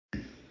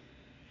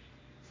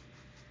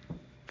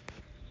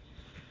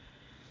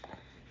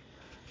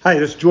Hi,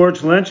 this is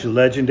George Lynch,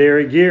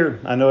 Legendary Gear.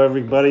 I know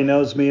everybody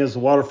knows me as the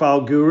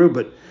waterfowl guru,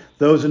 but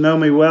those who know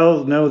me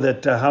well know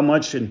that how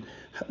much and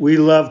we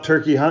love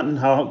turkey hunting,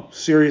 how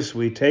serious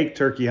we take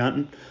turkey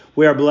hunting.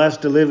 We are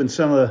blessed to live in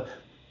some of the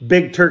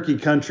big turkey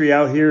country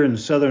out here in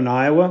southern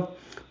Iowa.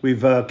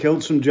 We've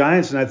killed some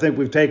giants, and I think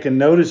we've taken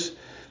notice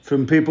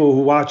from people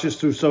who watch us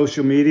through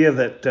social media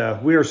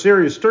that we are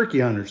serious turkey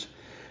hunters.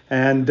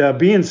 And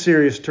being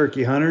serious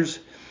turkey hunters,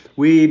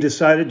 we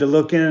decided to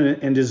look in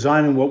and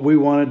design what we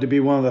wanted to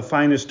be one of the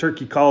finest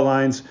turkey call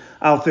lines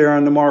out there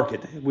on the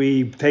market.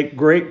 We take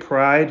great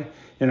pride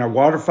in our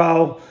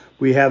waterfowl.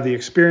 We have the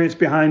experience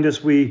behind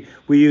us. We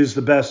use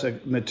the best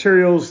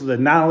materials, the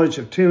knowledge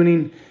of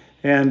tuning.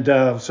 And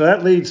so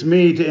that leads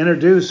me to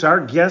introduce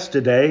our guest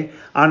today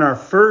on our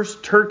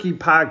first turkey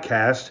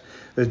podcast,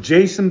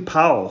 Jason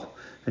Powell.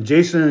 And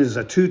Jason is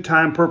a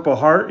two-time Purple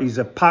Heart. He's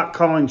a pot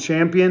calling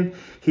champion.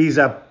 He's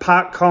a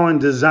pot calling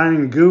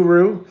designing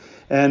guru.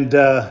 And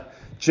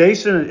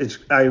Jason,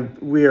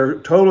 we are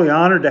totally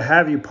honored to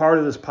have you part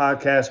of this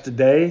podcast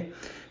today.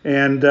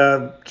 And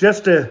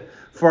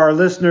for our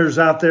listeners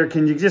out there,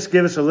 can you just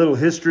give us a little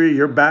history,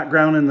 your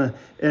background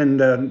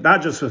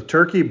not just with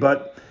turkey,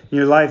 but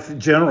your life in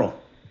general?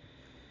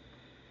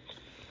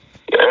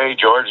 Hey,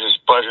 George, it's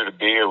a pleasure to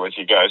be here with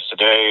you guys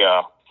today.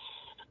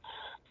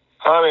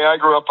 I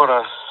grew up on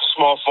a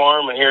small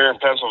farm here in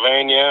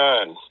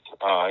Pennsylvania, and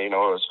it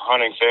was a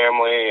hunting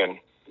family, and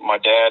my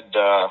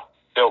dad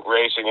built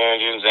racing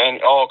engines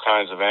and all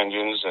kinds of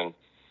engines, and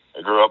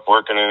I grew up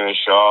working in his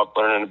shop,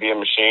 learning to be a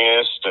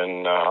machinist,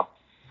 and I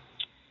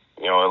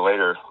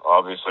later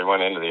obviously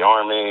went into the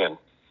Army and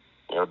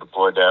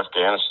deployed to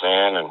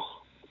Afghanistan and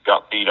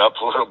got beat up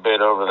a little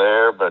bit over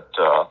there, but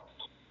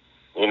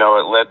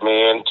it led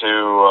me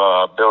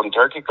into building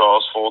turkey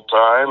calls full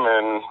time,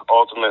 and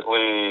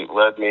ultimately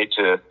led me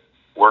to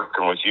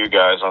working with you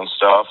guys on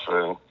stuff,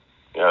 and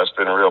it's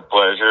been a real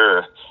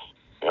pleasure.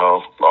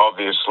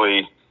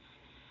 Obviously,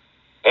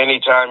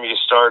 anytime you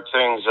start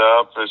things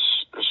up,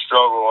 it's a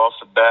struggle off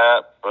the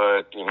bat,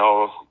 but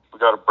we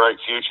got a bright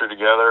future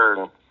together,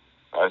 and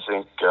I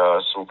think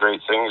some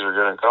great things are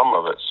going to come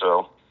of it.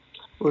 So,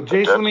 well,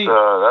 Jason,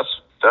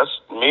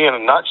 that's me in a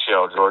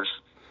nutshell, George.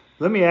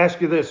 Let me ask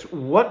you this.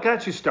 What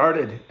got you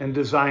started in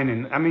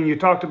designing? I mean, you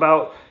talked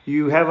about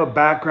you have a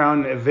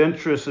background of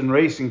interest in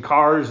racing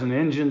cars and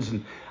engines,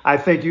 and I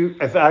think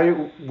if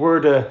I were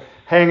to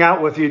hang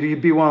out with you,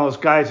 you'd be one of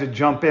those guys that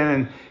jump in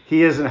and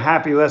he isn't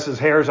happy unless his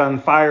hair's on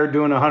fire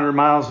doing 100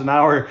 miles an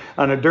hour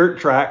on a dirt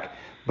track.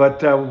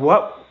 But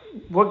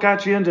what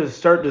got you into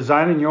start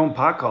designing your own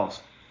pot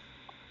calls?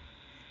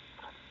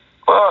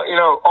 Well,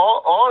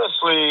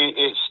 honestly,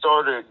 it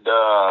started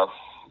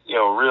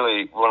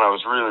really when I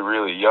was really,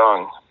 really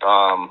young.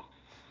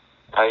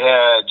 I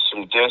had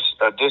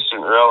a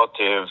distant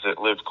relative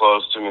that lived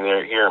close to me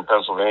here in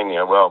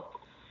Pennsylvania. Well,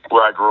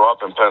 where I grew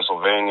up in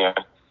Pennsylvania,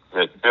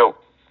 that built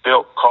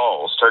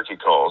calls, turkey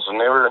calls, and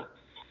they were,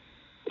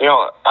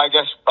 I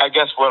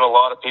guess what a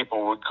lot of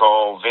people would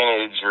call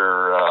vintage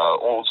or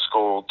old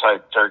school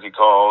type turkey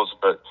calls.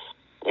 But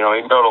he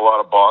built a lot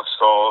of box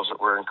calls that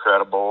were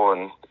incredible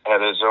and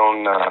had his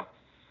own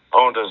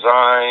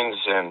designs,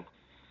 and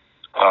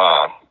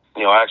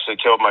I actually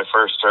killed my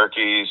first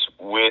turkeys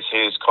with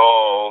his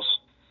calls.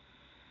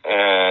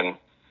 And,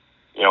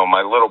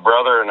 my little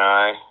brother and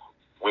I,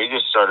 we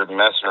just started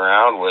messing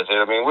around with it.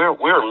 I mean, we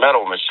were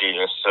metal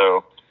machinists,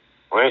 so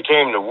when it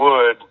came to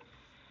wood,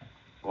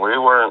 we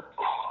weren't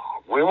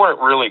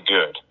really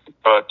good.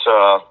 But,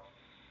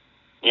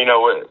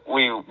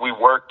 we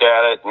worked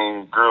at it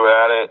and grew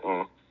at it,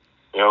 and,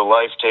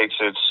 life takes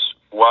its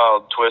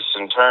wild twists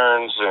and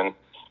turns, and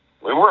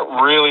we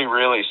weren't really,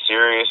 really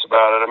serious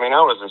about it. I mean,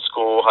 I was in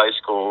school, high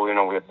school,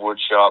 we had wood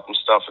shop and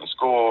stuff in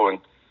school, and,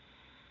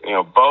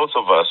 both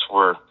of us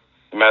were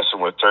messing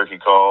with turkey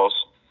calls.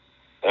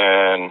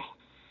 And,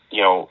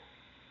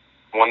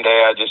 one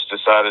day I just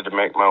decided to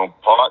make my own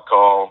pot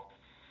call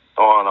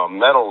on a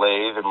metal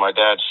lathe in my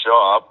dad's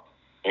shop.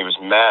 He was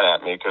mad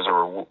at me because there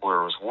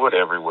was wood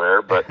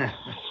everywhere, but,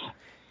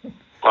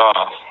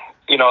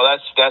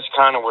 that's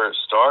kind of where it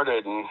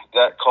started, and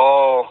that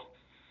call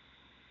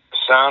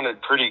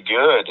sounded pretty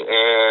good,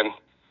 and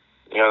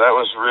that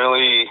was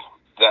really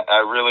that I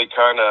really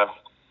kind of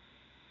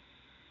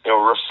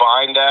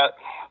refined that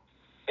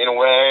in a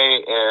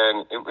way,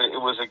 and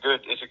it's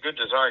a good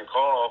design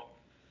call,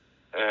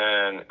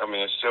 and I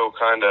mean it's still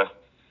kind of,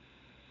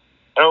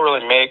 I don't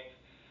really make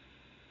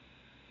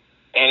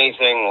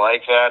anything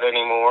like that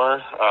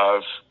anymore.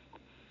 I've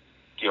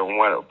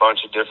went a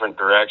bunch of different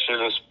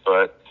directions,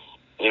 but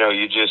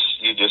you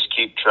just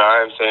keep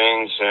trying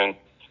things, and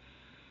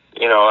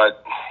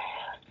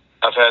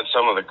I've had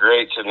some of the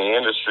greats in the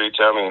industry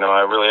tell me,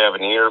 I really have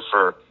an ear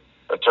for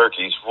a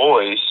turkey's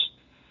voice,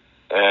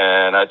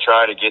 and I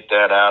try to get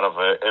that out of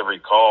every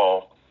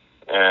call.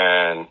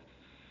 And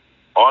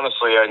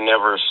honestly, I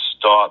never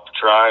stop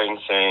trying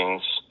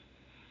things,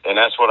 and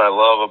that's what I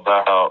love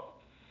about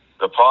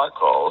the pot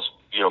calls.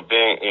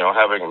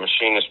 Having a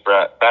machinist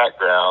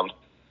background,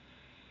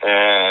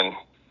 and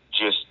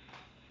just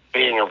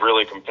being a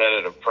really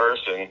competitive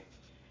person,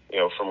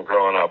 from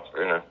growing up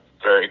in a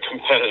very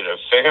competitive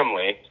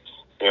family,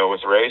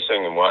 with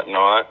racing and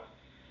whatnot,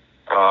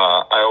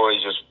 I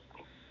always just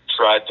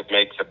tried to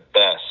make the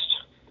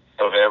best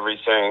of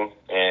everything.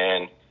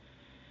 And,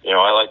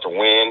 I like to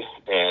win.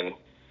 And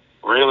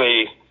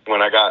really,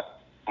 when I got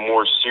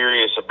more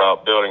serious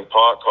about building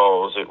pot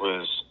calls, it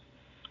was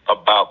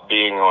about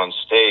being on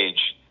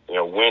stage,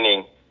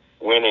 winning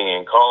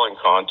in calling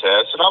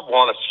contests. And I've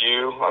won a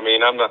few.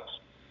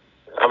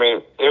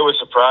 It would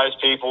surprise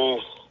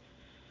people,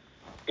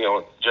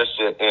 just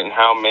in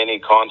how many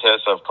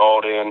contests I've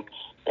called in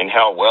and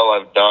how well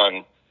I've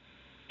done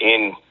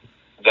in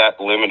that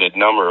limited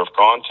number of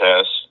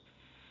contests.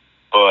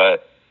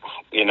 But,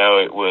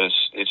 it was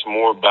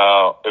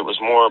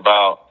more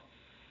about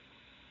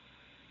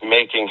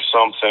making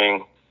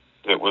something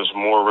that was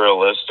more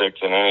realistic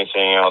than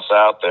anything else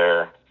out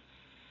there.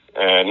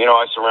 And,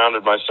 I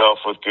surrounded myself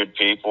with good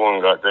people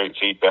and got great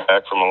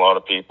feedback from a lot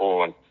of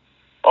people, and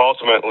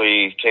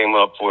ultimately came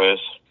up with,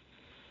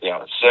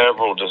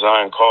 several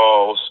design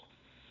calls,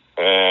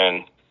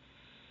 and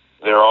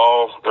they're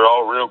all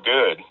real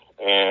good.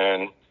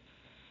 And,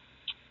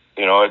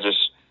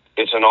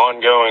 it's an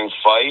ongoing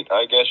fight,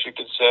 I guess you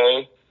could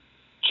say,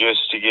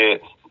 just to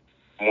get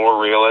more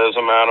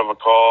realism out of a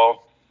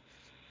call.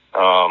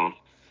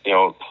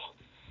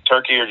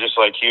 Turkey are just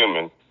like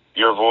human.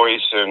 Your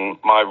voice and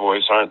my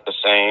voice aren't the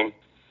same.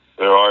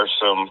 There are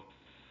some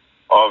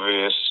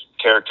obvious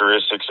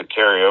characteristics that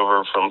carry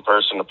over from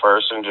person to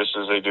person, just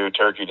as they do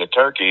turkey to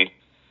turkey.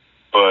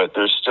 But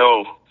there's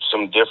still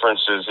some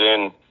differences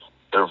in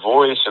their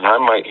voice, and I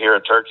might hear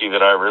a turkey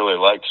that I really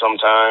like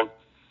sometime.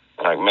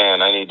 Like,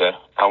 man, I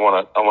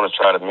want to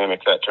try to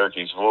mimic that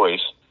turkey's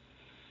voice,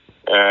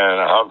 and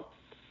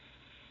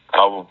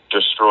I'll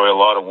destroy a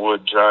lot of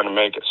wood trying to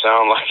make it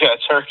sound like that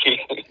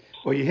turkey.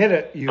 Well,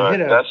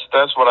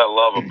 that's what I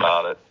love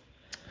about it.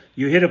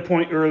 You hit a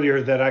point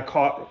earlier that I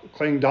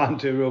clinged on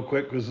to real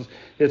quick, because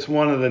it's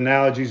one of the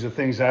analogies of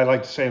things that I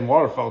like to say in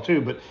waterfowl too.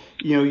 But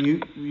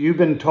you've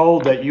been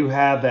told that you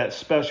have that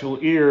special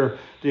ear,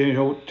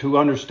 to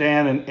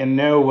understand and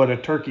know what a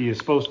turkey is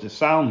supposed to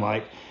sound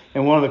like.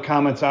 And one of the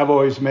comments I've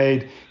always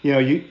made,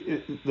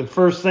 the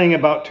first thing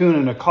about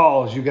tuning a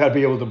call is you got to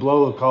be able to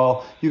blow the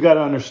call. You got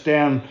to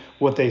understand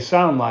what they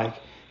sound like.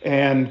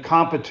 And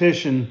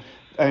competition,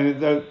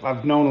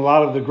 I've known a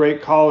lot of the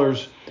great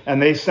callers,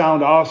 and they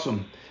sound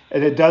awesome.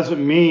 And it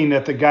doesn't mean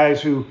that the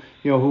guys who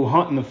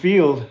hunt in the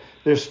field,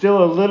 there's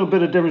still a little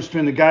bit of difference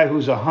between the guy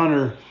who's a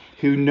hunter,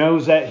 who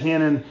knows that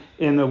hen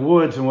in the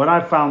woods. And what I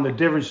found, the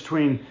difference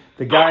between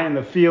the guy in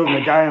the field and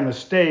the guy on the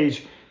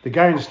stage,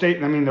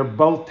 they're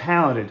both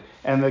talented,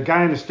 and the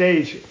guy on the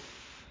stage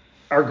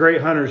are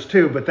great hunters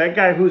too. But that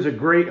guy who's a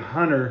great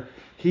hunter,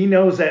 he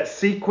knows that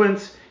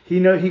sequence. He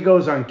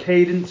goes on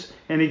cadence,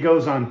 and he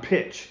goes on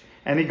pitch,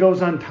 and he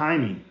goes on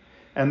timing.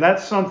 And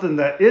that's something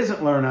that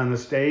isn't learned on the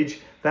stage.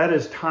 That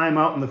is time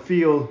out in the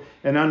field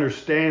and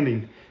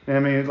understanding.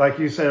 And like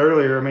you said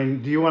earlier,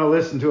 do you want to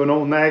listen to an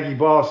old naggy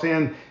boss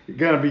hen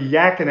going to be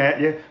yakking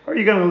at you, or are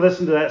you going to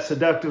listen to that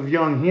seductive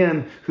young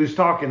hen who's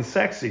talking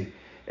sexy?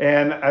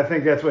 And I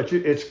think that's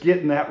it's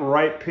getting that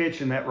right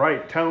pitch and that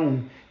right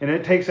tone, and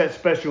it takes that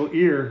special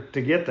ear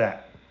to get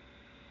that.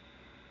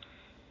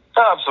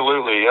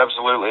 Absolutely.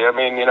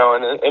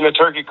 In the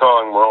turkey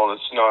calling world,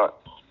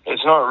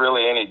 it's not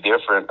really any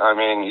different.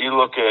 You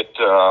look at,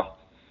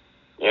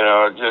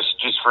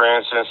 just for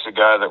instance, the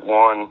guy that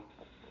won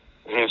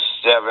his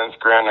 7th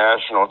Grand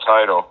National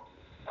title.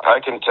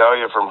 I can tell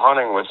you from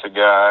hunting with the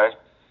guy,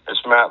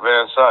 it's Matt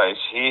Van Sice.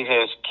 He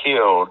has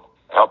killed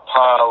a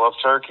pile of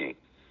turkey.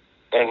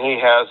 And he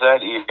has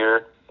that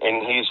ear,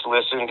 and he's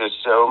listened to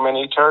so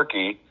many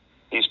turkey,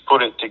 he's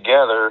put it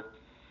together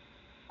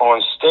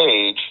on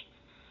stage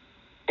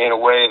in a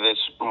way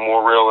that's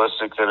more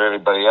realistic than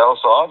anybody else,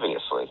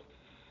 obviously.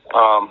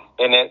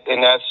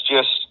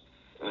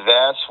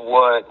 That's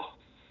what,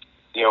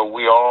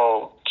 we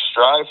all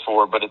strive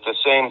for. But at the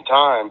same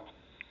time,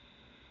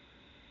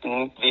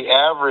 the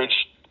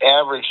average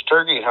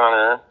turkey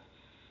hunter,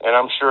 and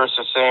I'm sure it's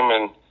the same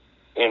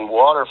in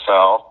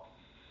waterfowl,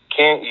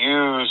 can't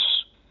use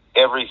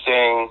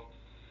everything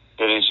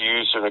that is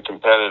used in a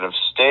competitive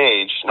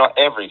stage, not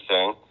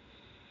everything,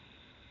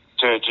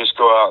 to just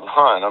go out and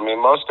hunt.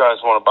 Most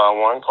guys want to buy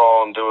one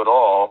call and do it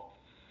all.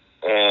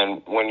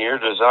 And when you're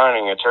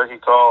designing a turkey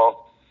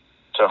call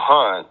to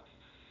hunt,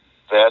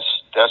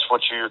 that's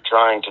what you're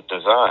trying to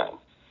design.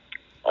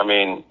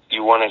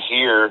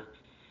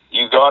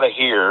 You got to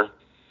hear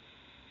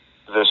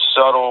the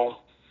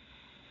subtle,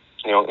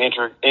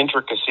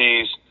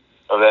 intricacies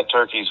of that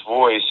turkey's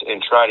voice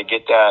and try to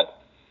get that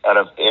out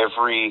of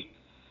every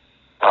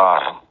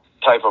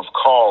type of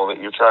call that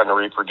you're trying to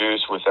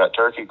reproduce with that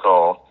turkey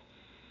call,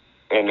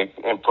 and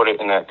put it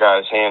in that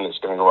guy's hand that's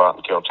going to go out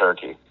and kill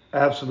turkey.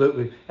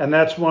 Absolutely. And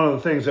that's one of the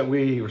things that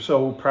we are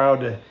so proud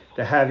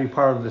to have you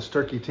part of this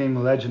turkey team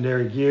of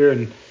Legendary Gear,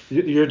 and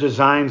your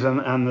designs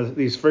on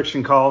these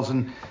friction calls.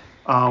 And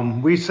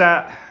we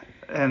sat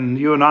and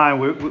you and I,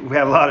 we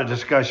had a lot of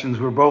discussions.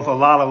 We're both a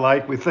lot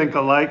alike. We think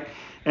alike,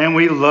 and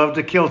we love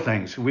to kill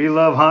things. We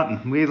love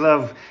hunting. We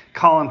love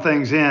calling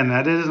things in.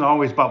 That isn't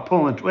always about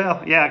pulling.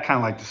 Well, yeah, I kind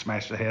of like to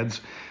smash the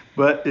heads,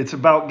 but it's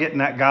about getting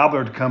that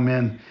gobbler to come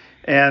in.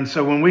 And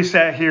so when we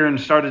sat here and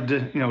started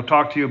to,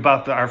 talk to you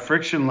about our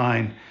friction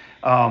line,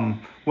 one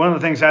of the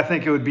things I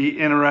think it would be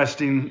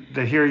interesting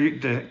to hear you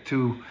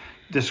to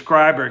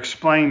describe or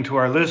explain to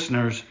our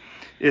listeners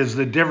is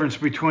the difference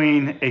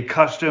between a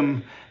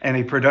custom and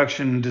a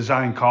production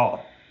design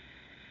call.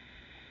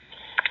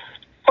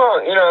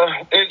 Well,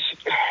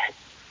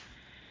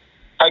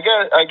 I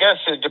guess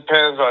it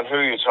depends on who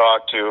you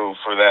talk to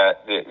for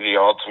that, the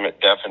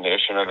ultimate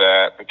definition of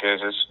that,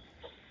 because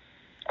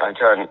I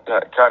kind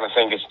of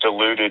think it's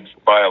diluted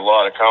by a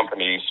lot of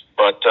companies.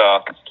 But,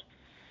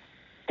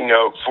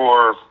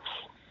 for,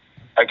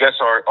 I guess,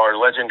 our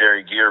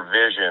legendary gear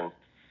vision,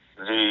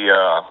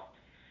 the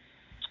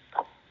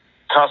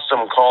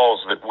custom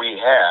calls that we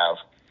have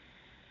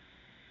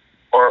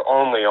are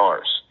only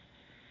ours.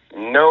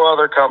 No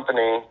other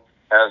company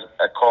has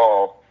a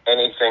call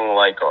anything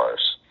like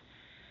ours.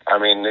 I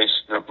mean, I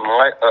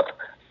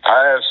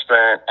have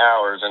spent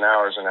hours and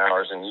hours and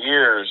hours and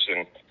years,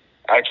 and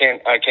I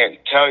can't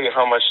tell you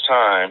how much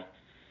time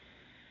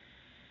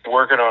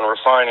working on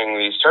refining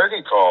these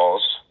turkey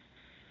calls,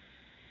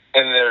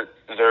 and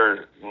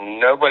they're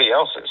nobody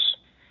else's.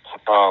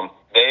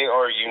 They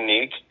are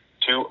unique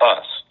to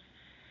us.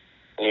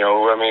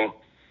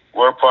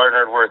 We're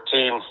partnered, we're a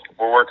team,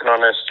 we're working on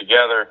this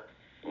together.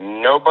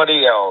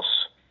 Nobody else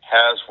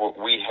has what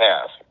we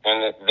have,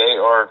 and they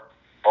are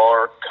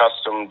our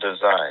custom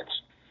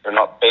designs. They're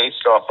not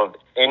based off of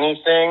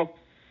anything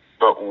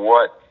but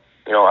what,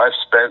 I've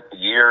spent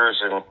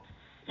years and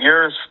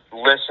years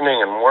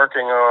listening and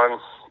working on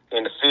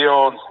in the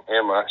field,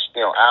 and my,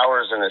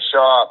 hours in the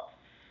shop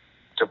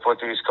to put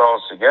these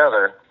calls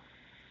together.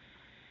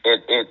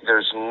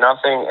 There's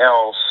nothing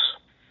else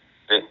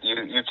that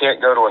you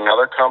can't go to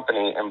another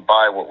company and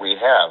buy what we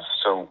have.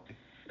 So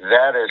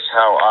that is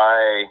how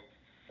I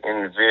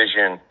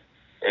envision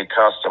a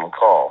custom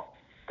call.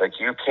 Like,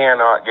 you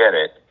cannot get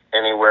it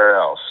anywhere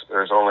else.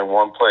 There's only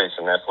one place,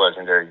 and that's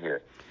Legendary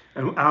Gear.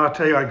 And I'll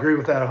tell you, I agree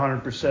with that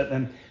 100%.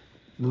 And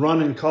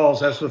running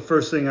calls, that's the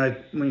first thing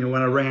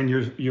when I ran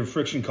your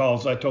friction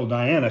calls, I told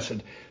Diane, I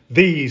said,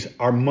 these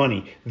are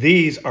money.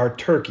 These are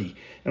turkey.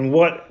 And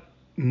what,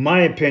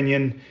 my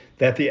opinion,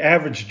 that the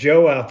average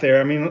Joe out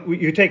there,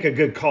 you take a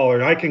good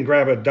caller. I can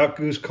grab a duck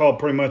goose call,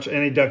 pretty much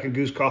any duck and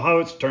goose call, how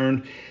it's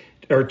turned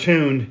or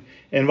tuned.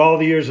 And of all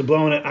the years of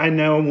blowing it, I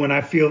know when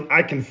I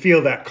can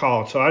feel that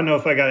call. So I know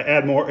if I got to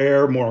add more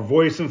air, more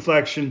voice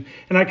inflection,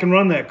 and I can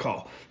run that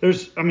call.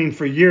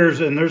 For years,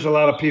 and there's a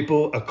lot of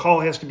people, a call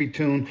has to be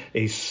tuned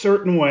a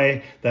certain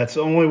way. That's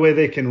the only way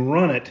they can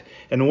run it.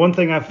 And the one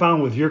thing I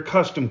found with your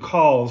custom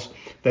calls,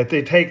 that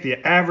they take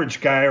the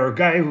average guy or a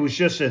guy who's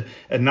just a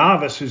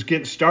novice who's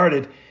getting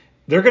started,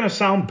 they're going to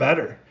sound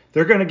better.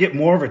 They're going to get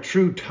more of a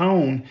true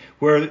tone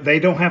where they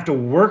don't have to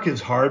work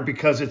as hard,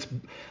 because it's,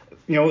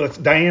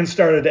 Diane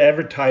started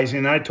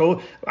advertising, and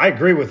I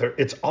agree with her.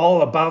 It's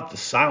all about the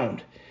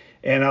sound.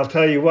 And I'll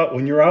tell you what,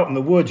 when you're out in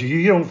the woods,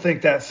 you don't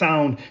think that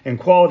sound and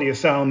quality of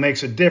sound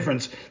makes a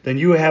difference, then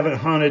you haven't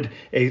hunted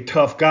a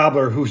tough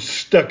gobbler who's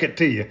stuck it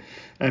to you.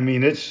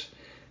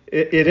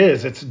 It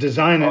is. It's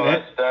designed.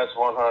 That's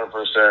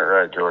 100%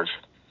 right, George.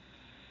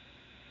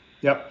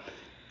 Yep.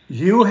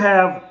 You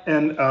have,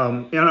 and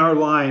in our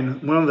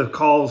line, one of the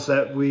calls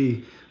that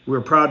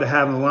we're proud to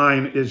have in the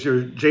line is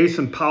your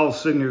Jason Powell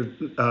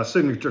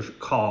signature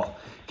call.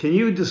 Can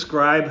you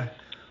describe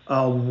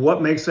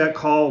what makes that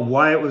call,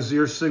 why it was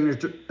your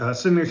signature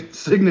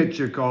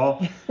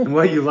call, and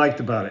what you liked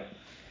about it?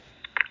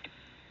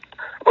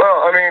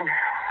 Well,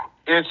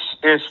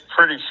 it's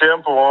pretty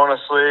simple,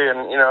 honestly, and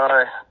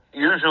I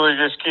usually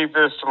just keep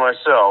this to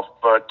myself.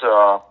 But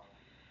so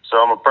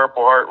I'm a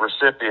Purple Heart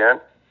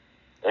recipient,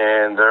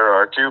 and there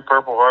are 2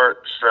 Purple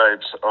Heart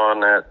stripes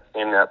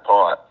in that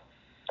pot.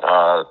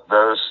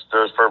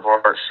 Those Purple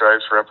Heart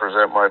stripes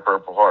represent my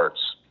Purple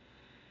Hearts.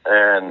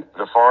 And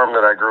the farm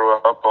that I grew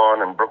up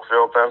on in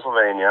Brookfield,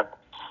 Pennsylvania,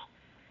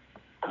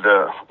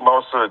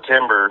 most of the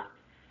timber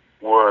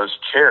was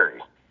cherry.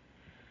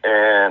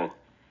 And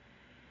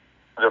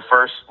the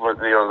first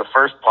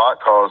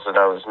pot calls that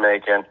I was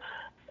making,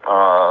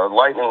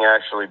 lightning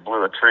actually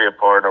blew a tree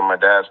apart on my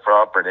dad's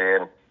property,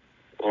 and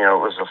it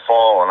was the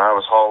fall, and I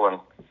was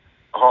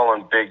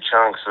hauling big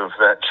chunks of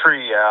that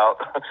tree out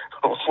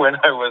when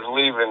I was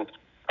leaving,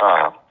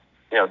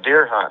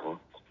 deer hunting.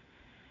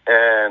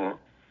 And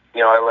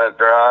I let it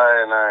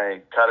dry, and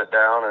I cut it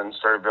down and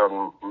started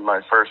building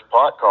my first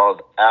pot calls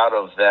out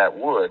of that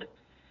wood.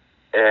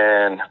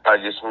 And I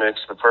just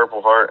mixed the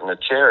Purple Heart and the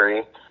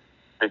cherry,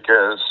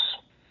 because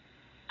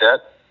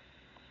that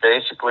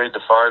basically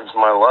defines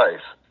my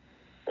life.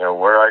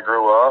 Where I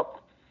grew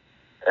up,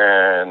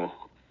 and,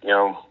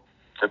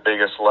 the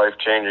biggest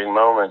life-changing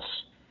moments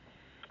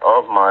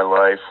of my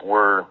life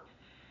were,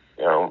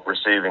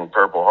 receiving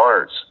Purple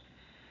Hearts.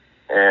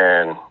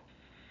 And,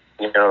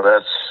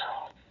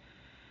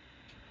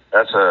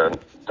 those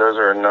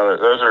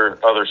are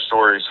other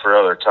stories for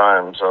other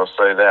times. I'll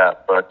say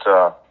that, but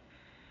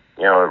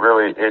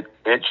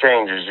it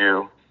changes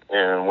you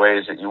in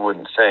ways that you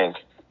wouldn't think,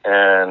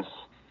 and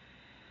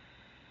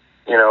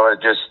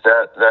it just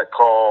that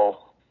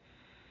call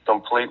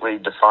completely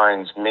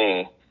defines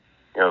me.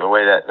 The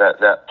way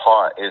that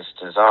pot is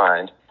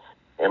designed.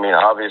 I mean,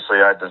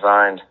 obviously, I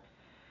designed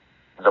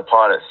the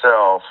pot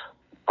itself,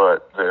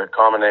 but the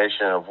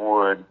combination of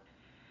wood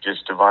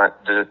just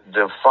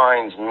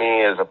defines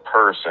me as a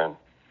person.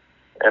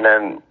 And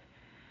then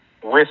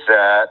with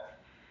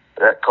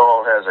that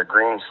call has a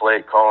green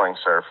slate calling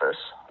surface.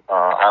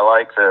 I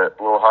like the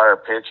little higher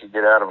pitch you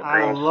get out of a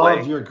green slate. I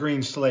love your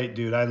green slate,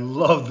 dude. I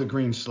love the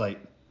green slate.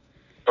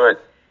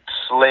 But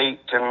slate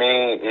to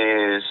me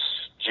is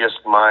just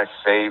my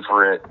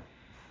favorite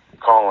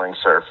calling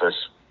surface.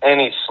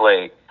 Any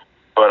slate,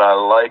 but I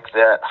like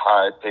that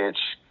high pitch,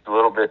 a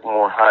little bit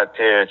more high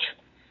pitch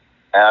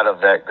out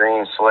of that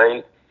green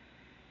slate,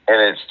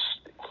 and it's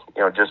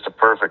just a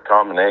perfect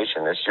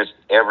combination. It's just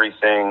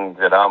everything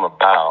that I'm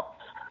about,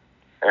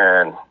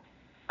 and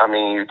I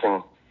mean you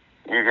can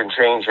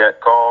change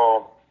that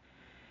call,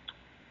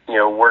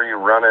 where you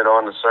run it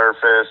on the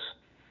surface.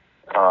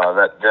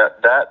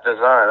 That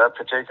design, that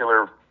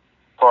particular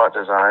pot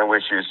design,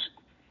 which is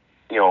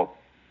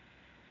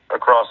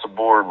across the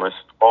board with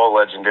all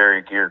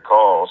Legendary Gear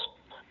calls,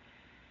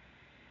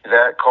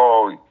 that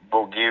call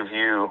will give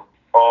you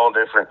all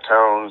different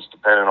tones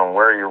depending on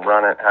where you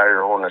run it, how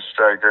you're holding a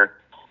striker.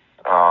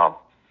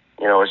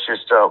 It's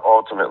just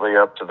ultimately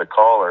up to the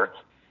caller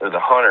or the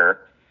hunter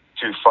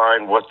to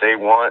find what they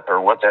want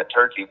or what that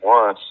turkey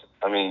wants.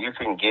 I mean, you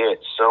can get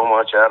so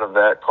much out of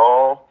that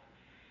call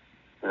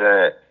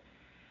that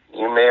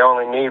you may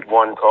only need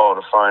one call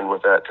to find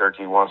what that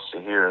turkey wants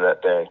to hear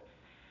that day.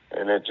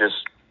 And it's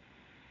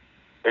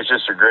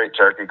just a great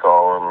turkey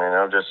call. I mean,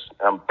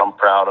 I'm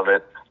proud of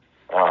it.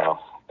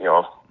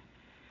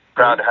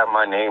 Proud to have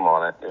my name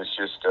on it. It's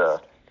just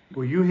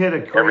you hit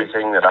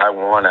everything that I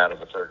want out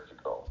of a turkey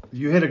call.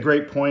 You hit a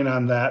great point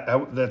on that.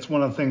 That's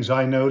one of the things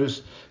I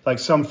noticed. Like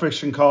some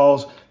friction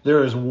calls,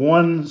 there is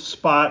one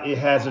spot. It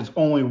has its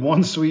only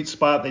one sweet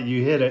spot that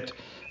you hit it.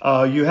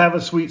 You have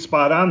a sweet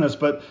spot on this,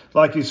 but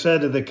like you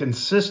said, the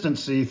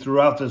consistency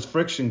throughout this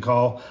friction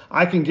call,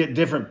 I can get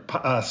different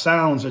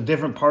sounds at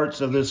different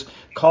parts of this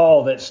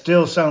call that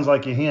still sounds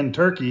like a hen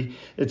turkey.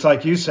 It's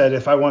like you said,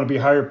 if I want to be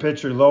higher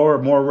pitch or lower,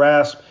 more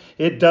rasp,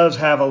 it does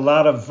have a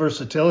lot of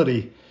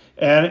versatility,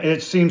 and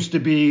it seems to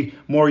be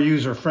more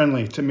user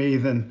friendly to me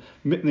than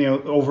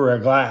over a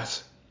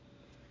glass.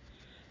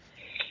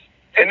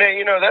 And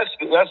then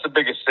that's the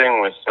biggest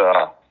thing with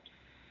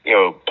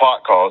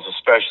pot calls,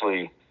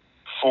 especially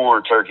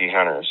for turkey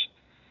hunters.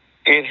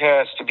 It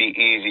has to be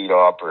easy to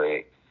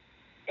operate,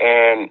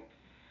 and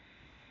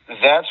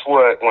that's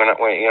what when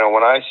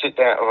I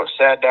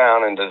sat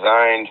down and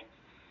designed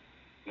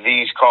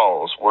these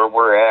calls, where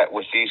we're at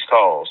with these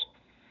calls,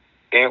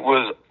 it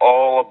was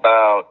all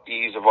about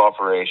ease of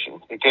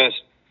operation. Because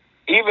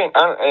even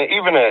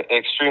an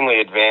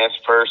extremely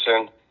advanced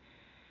person,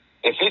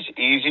 if it's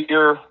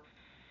easier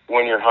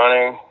when you're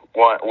hunting,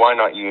 why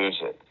not use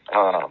it?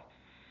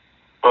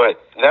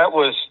 But that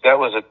was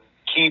a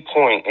key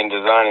point in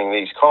designing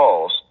these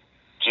calls,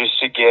 just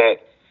to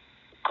get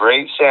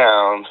great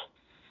sound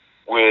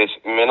with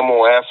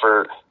minimal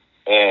effort,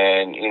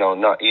 and you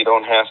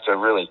don't have to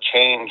really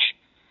change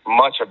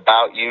much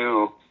about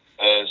you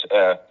as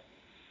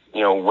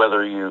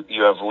whether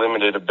you have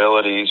limited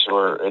abilities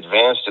or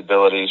advanced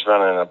abilities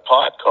running a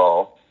pot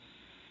call.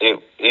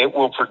 It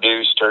will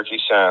produce turkey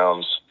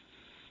sounds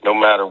no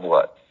matter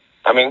what.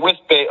 I mean, with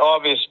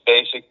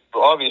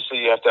obviously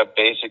you have to have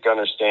basic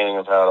understanding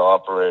of how to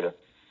operate a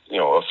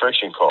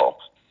friction call,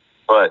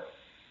 but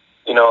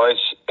and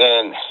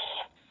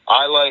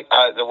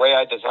the way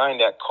I designed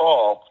that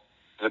call.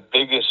 The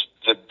biggest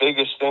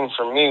thing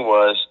for me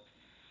was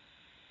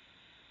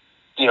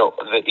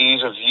the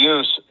ease of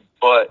use,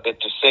 but at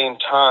the same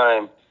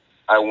time,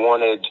 I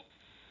wanted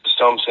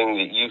something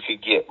that you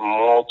could get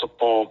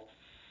multiple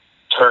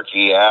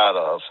turkey out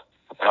of.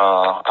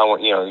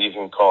 You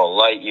can call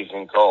light, you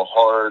can call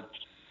hard,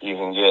 you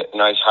can get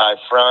nice high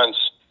fronts.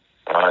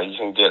 You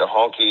can get a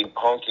honky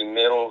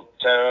middle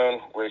tone,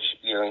 which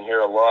you hear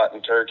a lot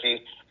in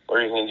turkey,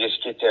 or you can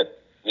just get that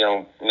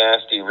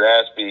nasty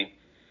raspy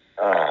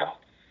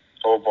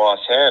old boss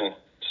hen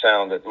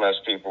sound that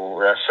most people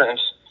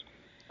reference.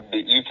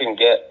 But you can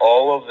get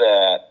all of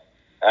that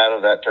out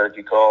of that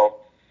turkey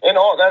call, and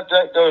all that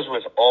goes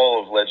with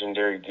all of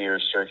Legendary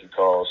Gear's turkey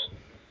calls.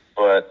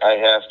 But I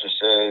have to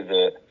say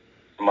that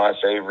my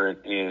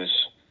favorite is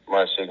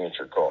my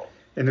signature call.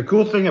 And the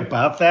cool thing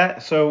about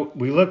that, so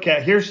we look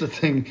at, here's the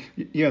thing,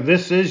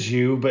 this is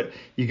you, but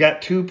you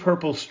got two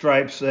purple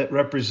stripes that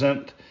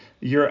represent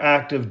your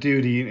active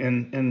duty,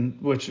 and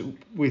which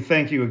we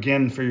thank you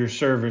again for your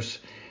service.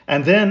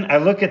 And then I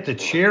look at the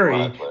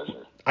cherry.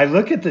 I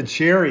look at the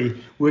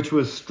cherry, which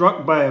was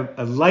struck by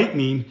a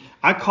lightning.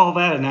 I call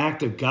that an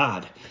act of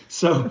God.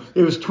 So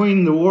it was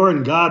between the war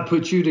and God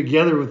put you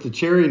together with the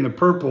cherry and the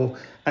purple.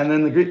 And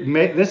then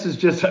this is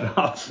just an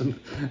awesome.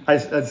 I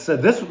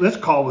said this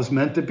call was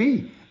meant to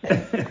be.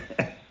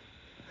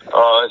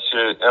 Oh,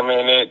 I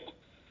mean,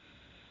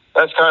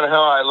 that's kind of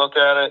how I look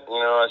at it.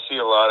 I see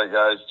a lot of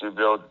guys do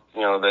build.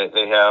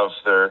 They have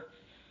their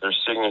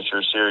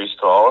signature series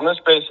call, and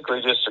that's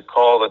basically just a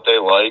call that they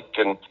like,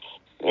 and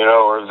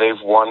or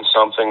they've won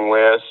something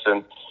with.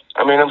 And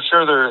I mean, I'm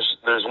sure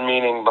there's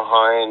meaning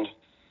behind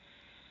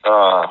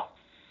a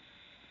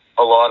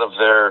lot of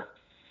their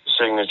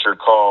signature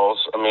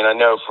calls. I mean, I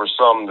know for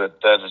some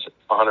that is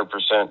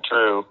 100%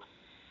 true,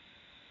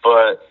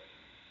 but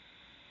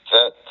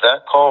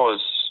that call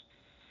is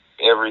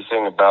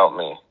everything about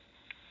me.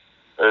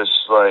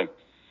 It's like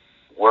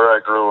where I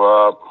grew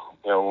up,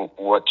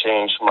 what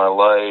changed my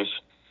life,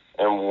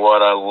 and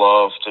what I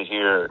love to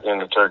hear in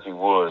the turkey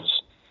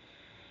woods.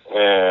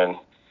 And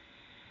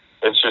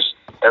it's just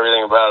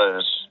everything about it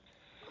is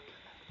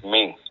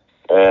me.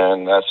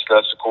 And that's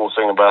the cool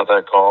thing about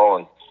that call.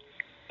 And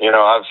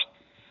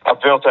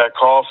I've built that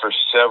call for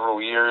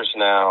several years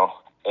now,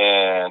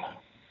 and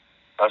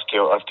I've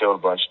killed a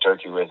bunch of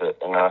turkey with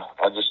it, and I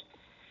just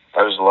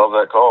love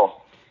that call.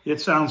 It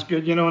sounds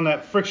good, and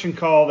that friction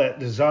call, that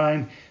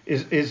design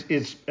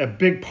is a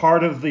big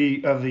part of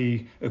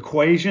the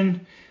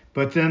equation.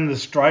 But then the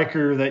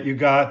striker that you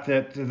got,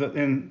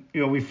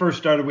 we first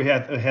started, we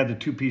had the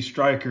 2-piece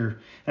striker,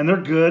 and they're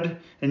good,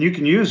 and you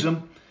can use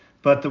them.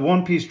 But the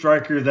 1-piece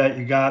striker that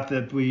you got,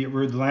 the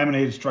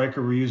laminated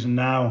striker we're using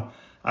now,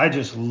 I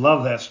just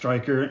love that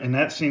striker, and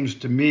that seems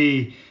to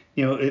me,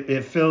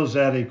 it fills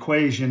that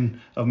equation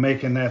of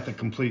making that the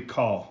complete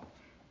call.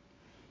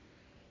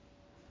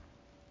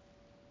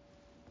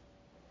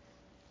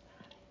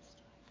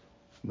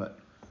 But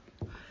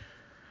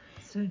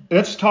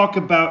let's talk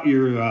about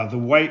your the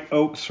white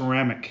oak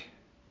ceramic.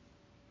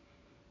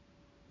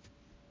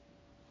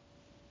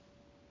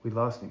 We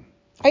lost him.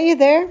 Are you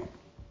there?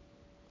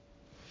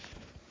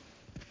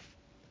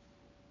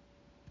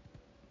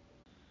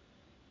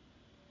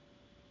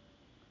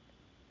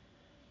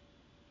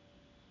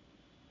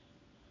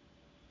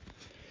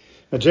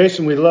 Now,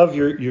 Jason, we love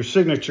your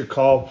signature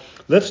call.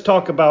 Let's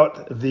talk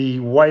about the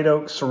white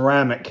oak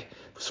ceramic.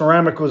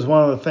 Ceramic was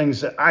one of the things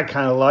that I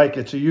kind of like.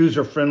 It's a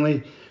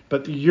user-friendly,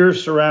 but your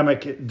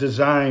ceramic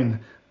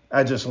design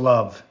I just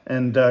love.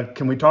 And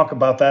can we talk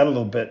about that a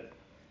little bit?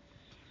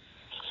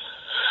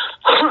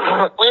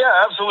 Well,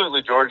 yeah,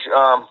 absolutely, George.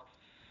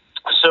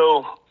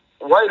 So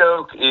white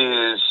oak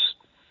is,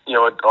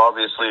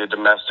 obviously a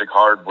domestic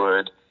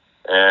hardwood,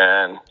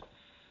 and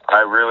I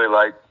really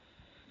like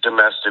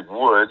domestic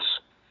woods.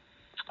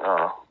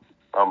 I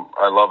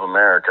love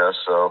America,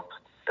 so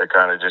it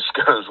kind of just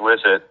goes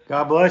with it.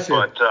 God bless you.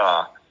 But,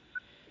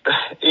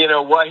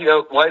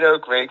 white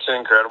oak makes an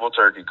incredible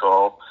turkey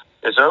call.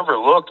 It's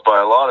overlooked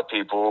by a lot of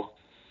people,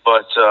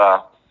 but,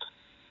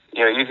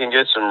 you can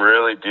get some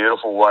really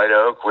beautiful white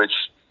oak, which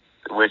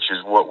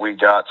is what we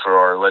got for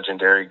our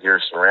Legendary Gear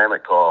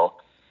ceramic call.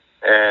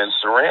 And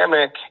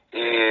ceramic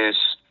is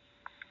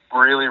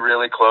really,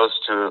 really close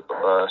to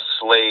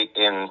slate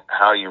in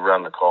how you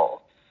run the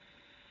call.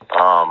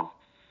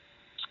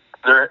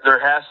 There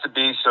has to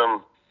be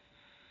some,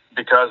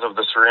 because of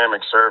the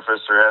ceramic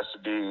surface, there has to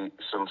be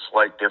some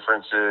slight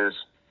differences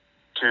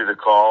to the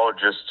call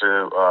just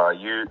to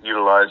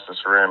utilize the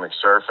ceramic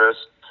surface.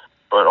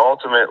 But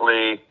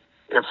ultimately,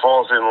 it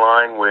falls in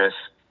line with,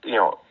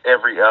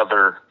 every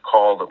other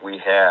call that we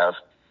have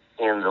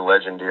in the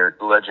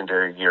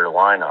Legendary Gear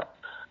lineup.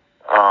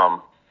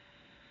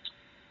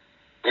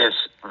 It's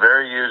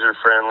very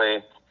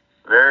user-friendly,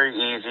 very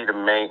easy to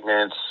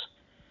maintenance,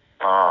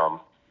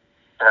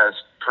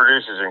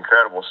 produces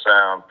incredible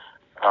sound.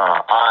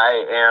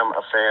 I am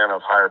a fan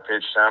of higher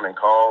pitch sounding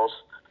calls.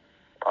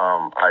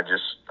 I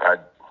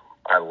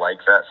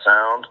like that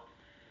sound.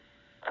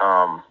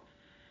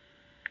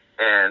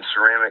 And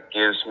ceramic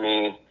gives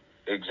me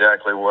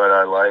exactly what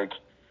I like,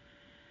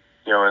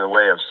 in the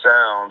way of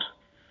sound,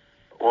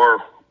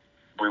 or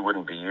we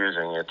wouldn't be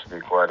using it, to be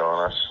quite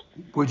honest.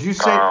 Would you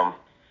say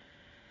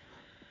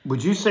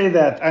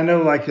that, I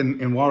know like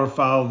in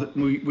waterfowl that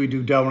we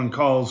do Delrin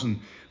calls, and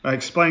I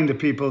explain to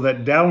people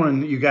that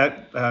Delrin, you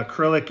got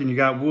acrylic and you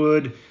got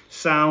wood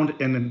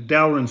sound, and then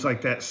Delrin's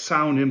like that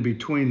sound in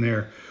between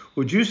there.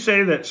 Would you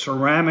say that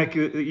ceramic,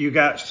 you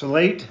got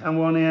slate on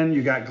one end,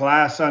 you got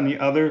glass on the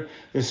other?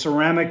 Is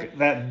ceramic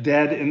that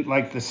dead in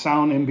like the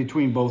sound in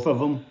between both of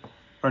them,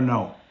 or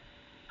no?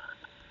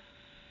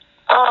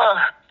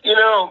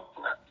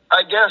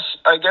 I guess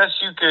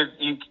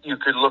you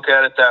could look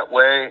at it that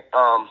way.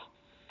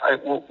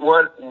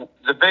 What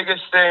the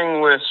biggest thing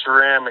with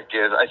ceramic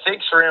is, I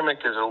think ceramic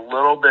is a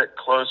little bit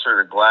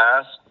closer to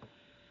glass,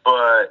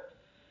 but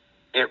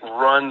it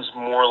runs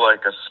more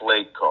like a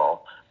slate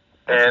call,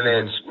 and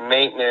its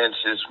maintenance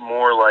is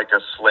more like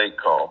a slate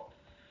call.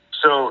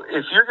 So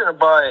if you're going to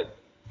buy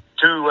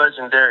 2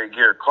 Legendary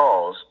Gear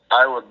calls,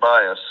 I would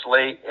buy a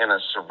slate and a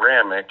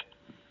ceramic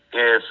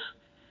if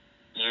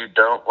you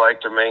don't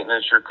like to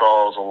maintenance your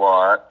calls a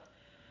lot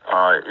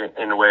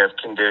in the way of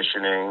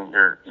conditioning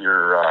your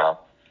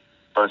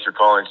both your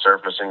calling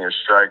surface and your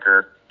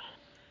striker,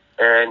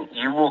 and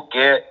you will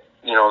get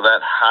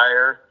that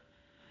higher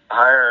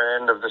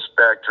end of the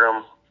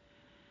spectrum,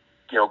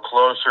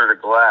 closer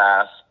to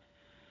glass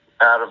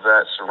out of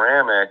that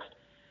ceramic,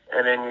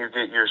 and then you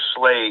get your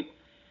slate,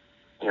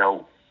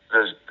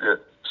 the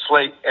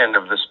slate end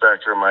of the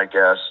spectrum, I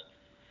guess,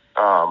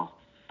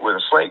 with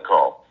a slate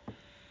call.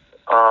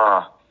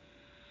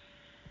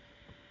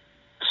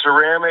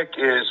 Ceramic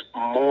is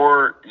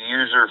more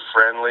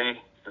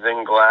user-friendly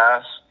than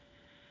glass,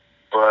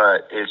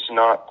 but it's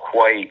not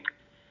quite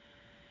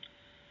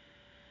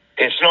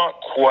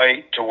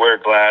to where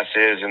glass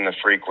is in the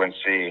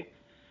frequency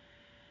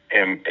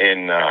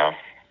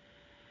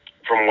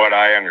from what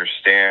I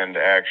understand,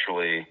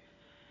 actually,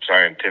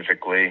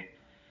 scientifically,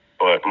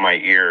 but my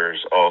ear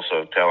is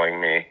also telling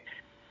me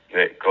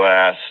that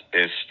glass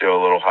is still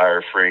a little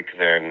higher freak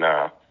than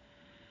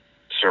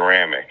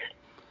ceramic.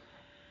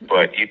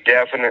 But you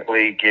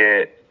definitely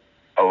get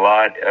a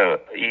lot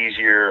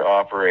easier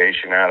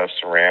operation out of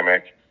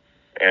ceramic,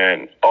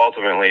 and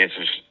ultimately it's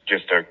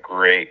just a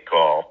great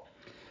call.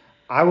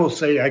 I will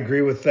say I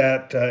agree with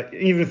that.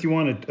 Even if you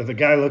wanted the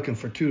guy looking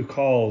for two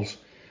calls,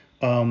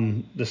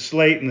 the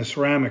slate and the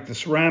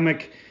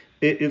ceramic,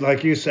 it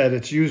like you said,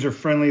 it's user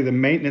friendly. The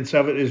maintenance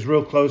of it is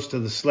real close to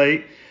the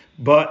slate,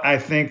 but I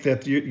think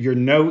that your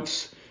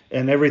notes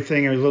and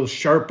everything are a little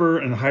sharper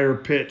and higher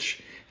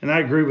pitch. And I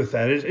agree with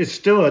that. It's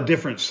still a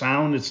different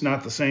sound. It's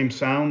not the same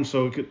sound.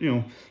 So it could,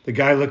 the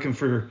guy looking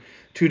for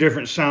two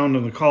different sound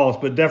on the calls,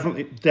 but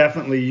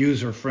definitely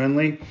user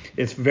friendly.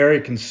 It's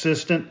very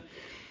consistent.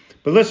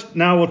 But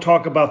we'll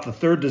talk about the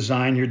third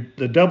design, your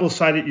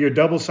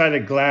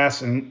double-sided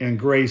glass and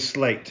gray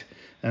slate.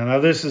 And now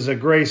this is a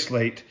gray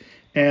slate,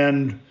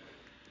 and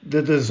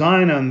the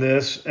design on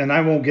this, and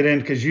I won't get in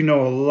because you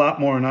know a lot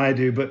more than I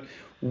do, but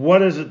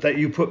what is it that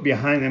you put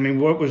behind? I mean,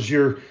 what's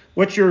your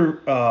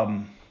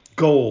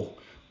goal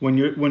when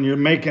you're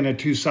making a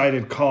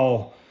two-sided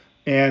call?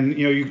 And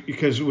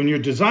because when you're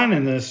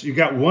designing this, you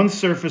got one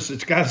surface,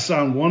 it's got to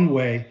sound one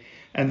way.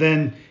 And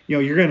then,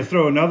 you're going to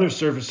throw another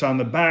surface on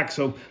the back.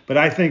 So, but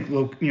I think,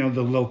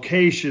 the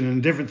location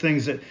and different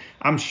things that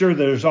I'm sure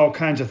there's all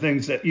kinds of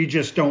things that you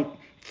just don't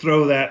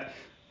throw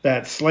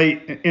that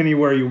slate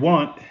anywhere you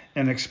want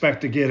and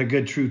expect to get a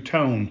good true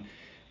tone.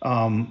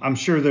 I'm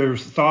sure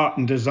there's thought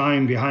and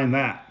design behind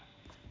that.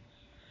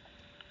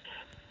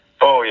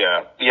 Oh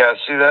yeah. Yeah.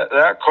 See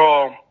that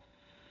call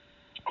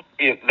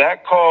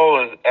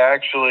is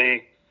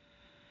actually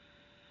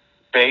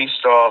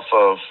based off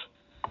of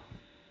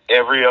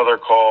every other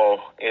call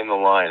in the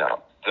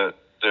lineup, the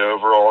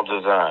overall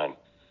design.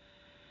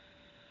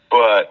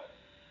 But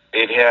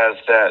it has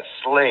that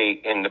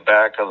slate in the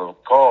back of the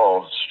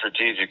call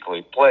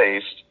strategically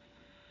placed.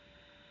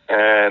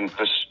 And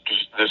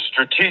the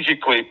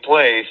strategically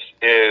placed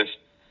is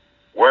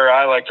where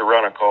I like to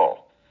run a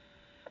call.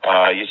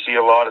 You see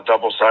a lot of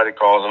double-sided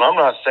calls, and I'm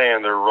not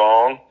saying they're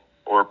wrong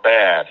or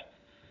bad,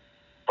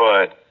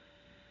 but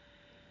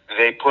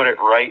they put it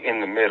right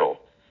in the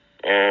middle.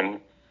 And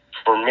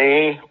for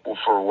me,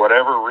 for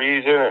whatever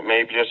reason, it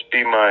may just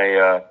be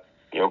my,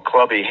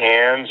 clubby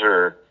hands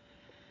or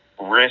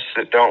wrists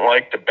that don't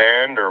like to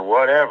bend or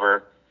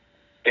whatever.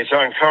 It's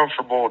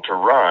uncomfortable to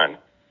run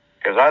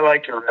because I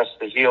like to rest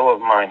the heel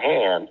of my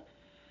hand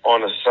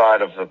on the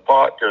side of the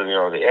pot or,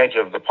 the edge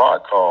of the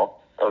pot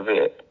call of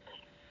it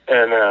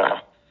and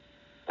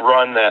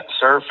run that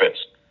surface.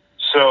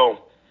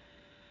 So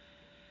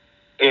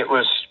it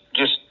was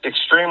just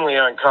extremely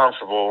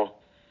uncomfortable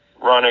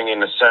running in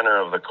the center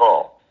of the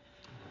call.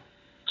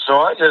 So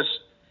I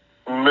just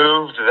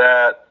moved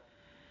that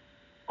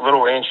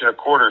little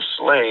 1.25 inch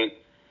slate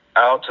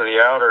out to the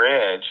outer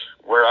edge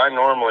where I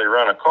normally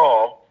run a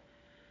call,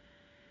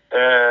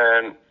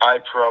 and I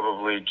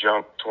probably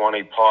jumped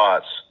 20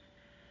 pots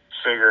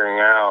figuring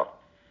out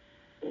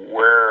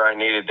where I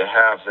needed to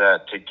have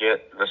that to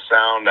get the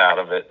sound out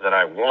of it that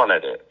I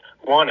wanted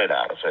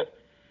out of it.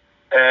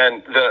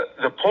 And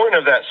the point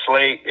of that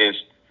slate is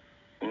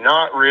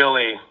not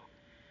really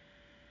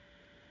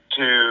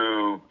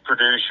to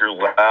produce your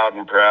loud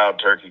and proud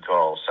turkey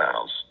call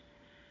sounds.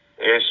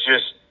 It's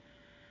just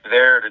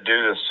there to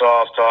do the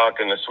soft talk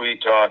and the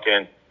sweet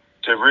talking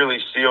to really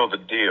seal the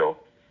deal.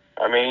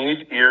 I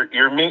mean,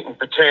 your meat and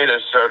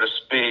potatoes, so to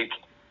speak,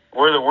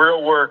 where the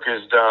real work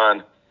is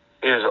done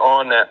is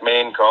on that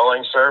main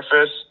calling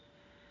surface.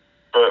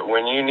 But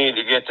when you need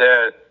to get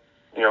that,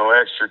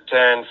 extra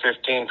 10,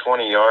 15,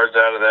 20 yards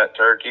out of that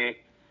turkey,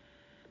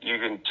 you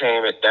can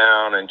tame it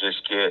down and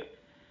just get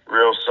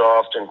real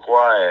soft and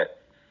quiet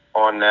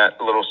on that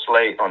little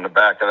slate on the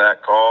back of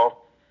that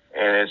call,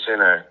 and it's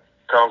in a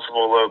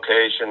comfortable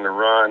location to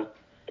run.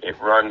 It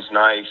runs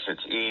nice.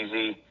 It's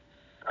easy,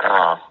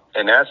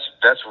 and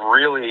that's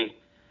really,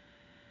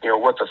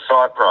 what the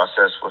thought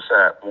process with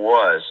that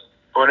was,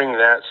 putting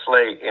that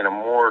slate in a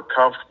more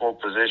comfortable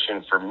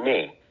position for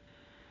me.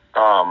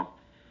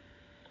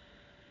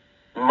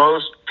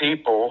 Most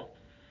people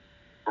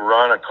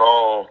run a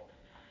call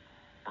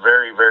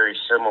very, very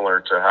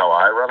similar to how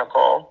I run a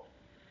call.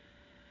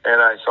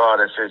 And I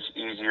thought if it's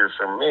easier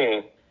for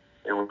me,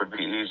 it would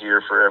be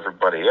easier for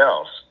everybody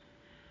else.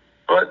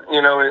 But,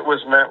 it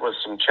was met with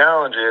some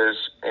challenges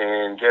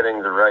in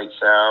getting the right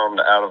sound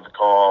out of the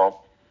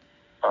call,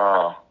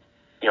 out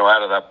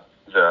of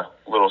the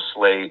little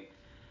slate,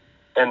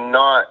 and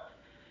not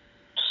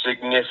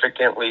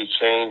significantly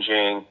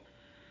changing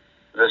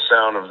the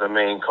sound of the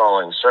main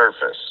calling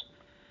surface.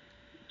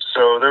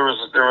 So there was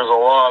a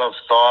lot of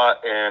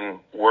thought and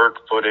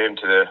work put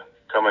into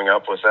coming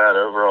up with that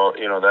overall,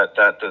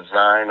 that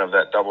design of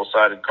that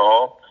double-sided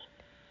call.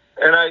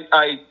 And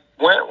I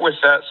went with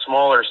that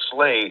smaller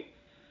slate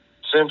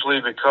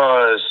simply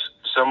because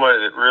somebody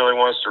that really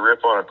wants to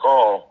rip on a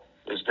call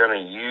is going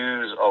to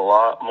use a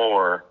lot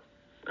more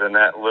than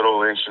that little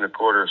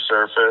 1.25 inch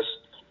surface.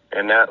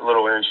 And that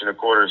little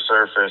 1.25 inch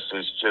surface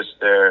is just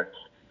there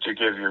to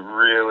give you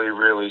really,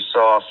 really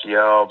soft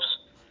yelps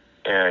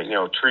and,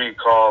 tree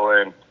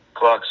calling,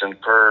 clucks and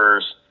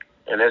purrs.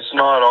 And it's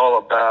not all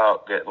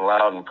about getting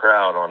loud and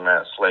proud on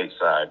that slate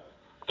side.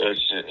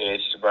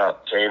 It's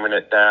about taming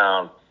it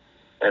down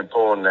and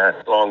pulling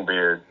that long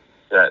beard,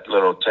 that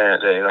little 10,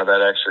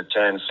 that extra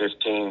 10,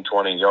 15,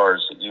 20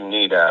 yards that you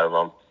need out of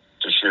them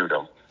to shoot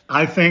them.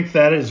 I think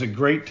that is a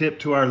great tip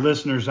to our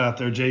listeners out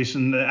there,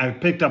 Jason. I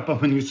picked up on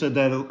when you said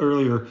that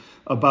earlier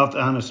about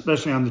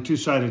especially on the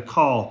two-sided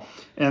call.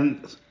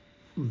 And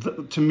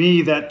to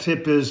me, that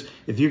tip is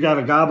if you got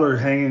a gobbler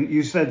hanging,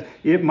 you said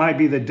it might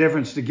be the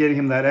difference to getting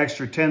him that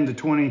extra 10 to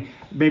 20,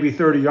 maybe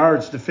 30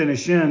 yards to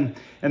finish in.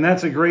 And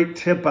that's a great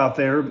tip out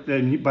there.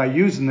 And by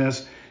using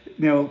this,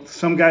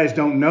 some guys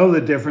don't know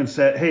the difference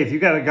that, hey, if you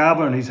got a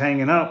gobbler and he's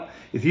hanging up,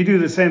 if you do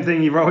the same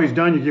thing you've always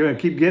done, you're going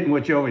to keep getting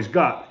what you always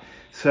got.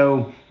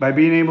 So by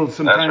being able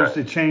sometimes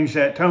to change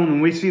that tone,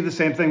 and we see the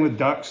same thing with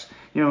ducks,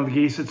 the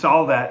geese, it's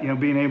all that,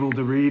 being able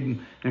to read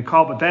and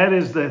call. But that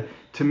is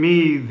to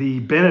me, the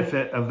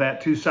benefit of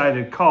that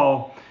two-sided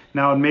call.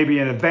 Now, maybe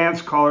an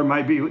advanced caller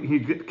he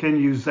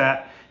can use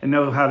that and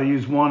know how to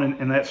use one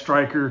and that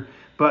striker.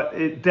 But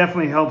it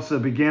definitely helps the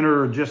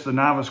beginner or just the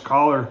novice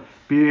caller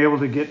being able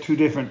to get two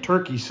different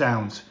turkey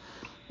sounds.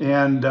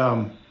 And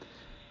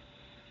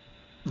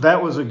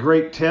that was a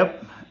great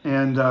tip.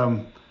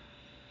 And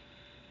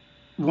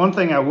one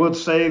thing I would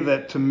say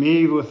that to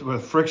me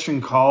with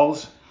friction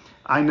calls,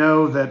 I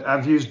know that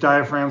I've used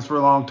diaphragms for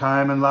a long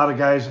time, and a lot of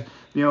guys,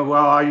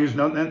 I use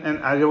no,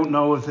 and I don't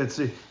know if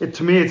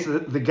to me it's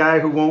the guy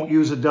who won't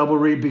use a double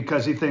reed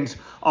because he thinks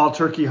all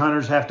turkey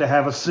hunters have to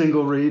have a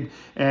single reed.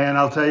 And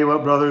I'll tell you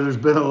what, brother, there's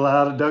been a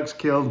lot of ducks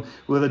killed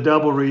with a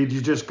double reed.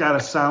 You just got to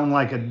sound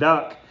like a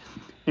duck.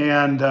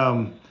 And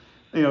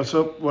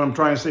so what I'm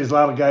trying to say is a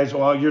lot of guys,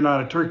 well, you're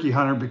not a turkey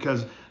hunter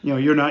because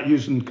you're not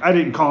using. I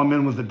didn't call them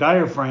in with the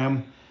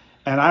diaphragm.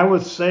 And I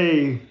would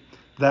say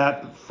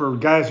that for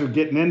guys who are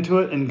getting into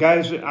it, and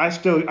guys,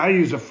 I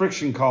use a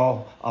friction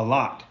call a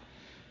lot.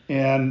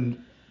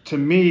 And to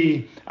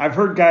me, I've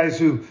heard guys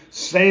who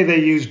say they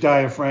use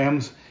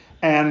diaphragms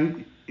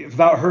and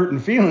without hurting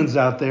feelings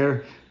out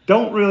there,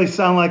 don't really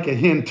sound like a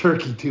hen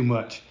turkey too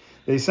much.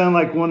 They sound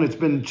like one that's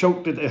been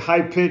choked at a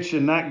high pitch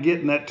and not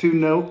getting that two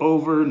note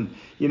over, and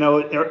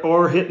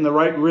or hitting the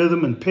right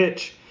rhythm and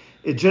pitch.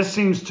 It just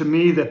seems to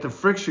me that the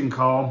friction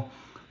call,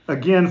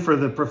 again, for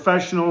the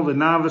professional, the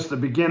novice, the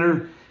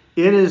beginner,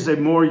 it is a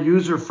more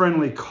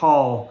user-friendly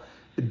call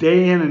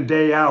day in and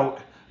day out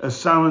of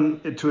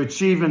sounding to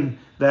achieving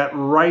that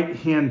right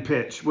hen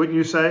pitch. Wouldn't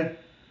you say?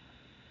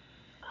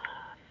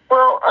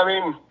 Well, I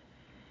mean,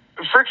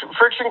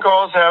 friction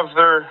calls have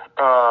their,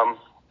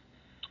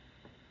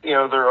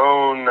 their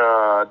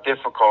own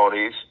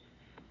difficulties,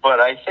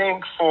 but I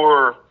think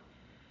for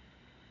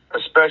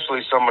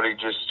especially somebody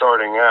just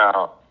starting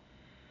out,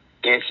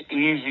 it's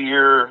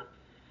easier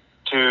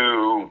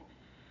to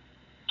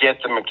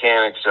get the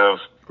mechanics of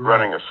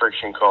running a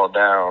friction call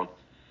down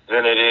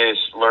than it is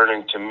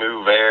learning to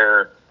move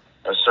air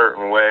a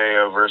certain way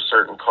over a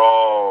certain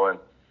call and,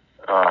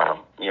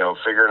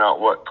 figuring out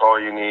what call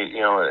you need,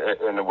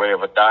 in the way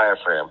of a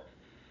diaphragm.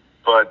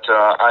 But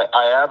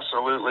I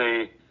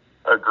absolutely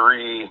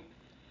agree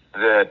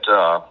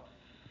that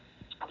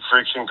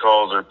friction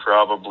calls are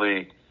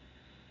probably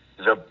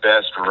the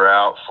best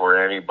route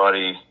for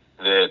anybody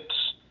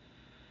that's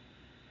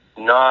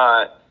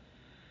not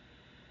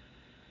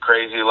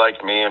crazy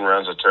like me and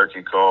runs a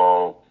turkey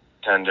call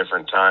 10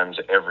 different times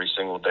every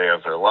single day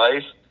of their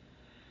life.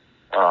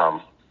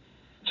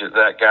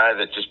 That guy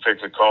that just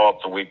picked a call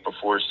up the week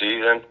before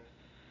season,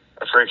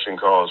 a friction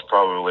call is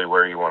probably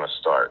where you want to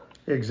start.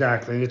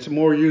 Exactly. It's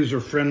more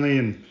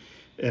user-friendly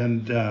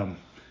and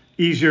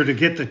easier to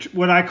get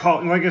what I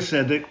call, like I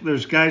said,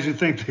 there's guys who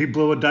think they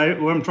blow what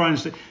I'm trying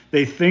to say,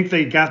 they think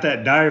they got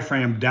that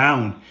diaphragm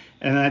down.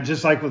 And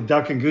just like with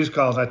duck and goose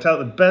calls, I tell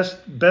the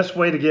best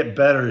way to get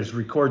better is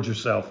record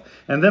yourself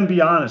and then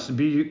be honest and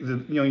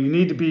you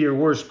need to be your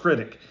worst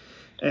critic.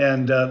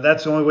 And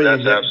that's the only way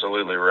that's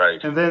absolutely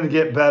right. And then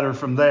get better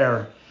from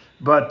there.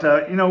 But,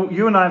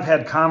 you and I have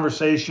had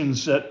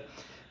conversations that,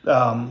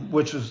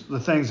 which is the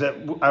things that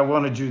I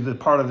wanted you, the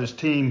part of this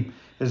team,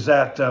 is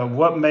that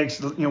what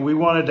makes, we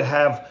wanted to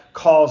have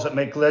calls that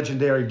make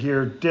Legendary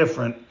Gear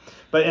different.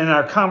 But in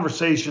our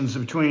conversations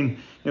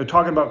between,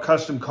 talking about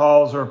custom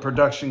calls or a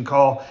production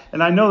call,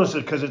 and I notice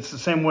it because it's the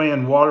same way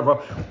in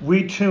waterfowl,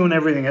 we tune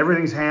everything.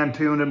 Everything's hand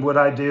tuned in what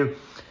I do.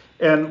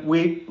 And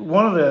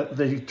one of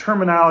the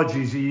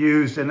terminologies you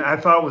used, and I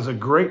thought was a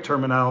great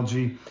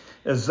terminology,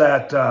 is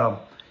that,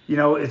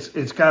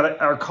 it's got,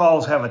 our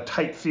calls have a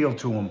tight feel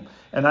to them.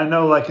 And I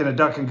know, like in a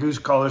duck and goose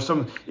call, there's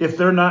some, if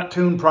they're not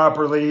tuned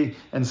properly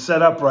and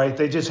set up right,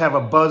 they just have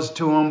a buzz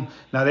to them.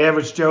 Now, the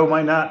average Joe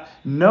might not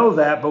know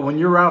that, but when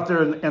you're out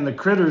there and the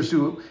critters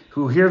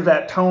who hear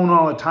that tone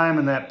all the time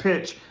and that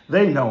pitch,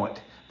 they know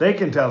it. They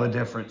can tell the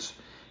difference.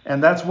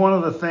 And that's one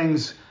of the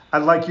things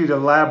I'd like you to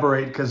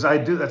elaborate, because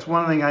that's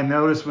one thing I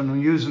noticed when we're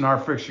using our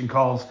friction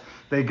calls.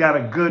 They got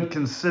a good,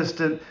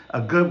 consistent,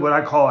 a good, what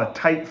I call a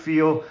tight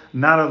feel,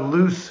 not a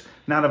loose,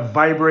 not a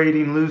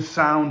vibrating loose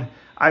sound.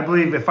 I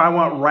believe if I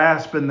want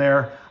rasp in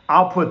there,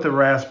 I'll put the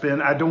rasp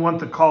in. I don't want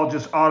the call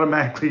just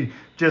automatically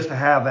just to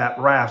have that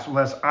rasp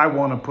unless I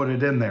want to put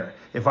it in there.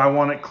 If I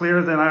want it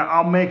clear, then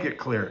I'll make it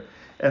clear.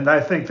 And I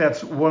think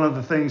that's one of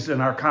the things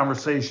in our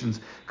conversations.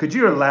 Could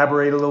you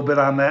elaborate a little bit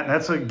on that? And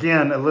that's,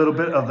 again, a little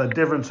bit of the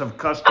difference of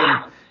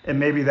custom and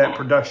maybe that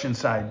production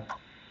side.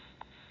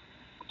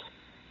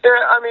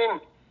 Yeah,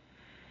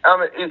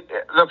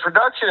 the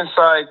production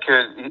side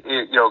could,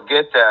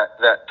 get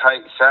that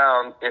tight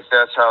sound if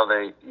that's how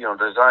they,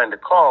 designed the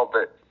call.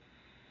 But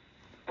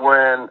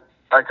when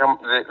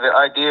the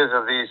ideas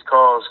of these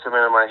calls come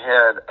into my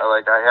head,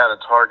 like I had a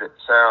target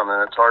sound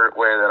and a target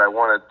way that I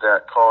wanted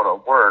that call to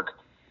work,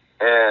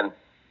 and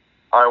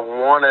I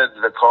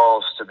wanted the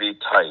calls to be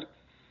tight.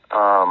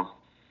 I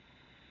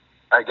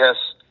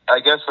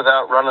guess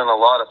without running a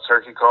lot of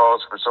turkey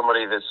calls for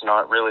somebody that's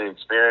not really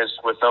experienced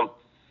with them,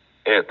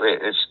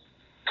 it's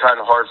kind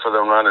of hard for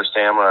them to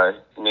understand what I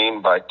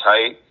mean by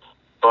tight.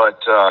 But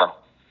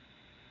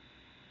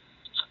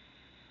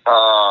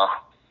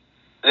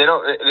they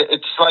don't.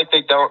 It's like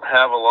they don't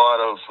have a lot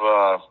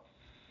of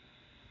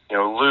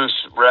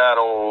loose,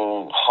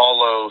 rattle,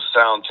 hollow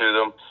sound to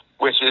them,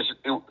 which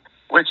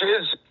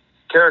is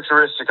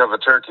characteristic of a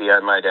turkey, I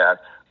might add.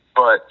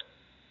 But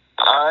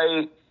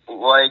I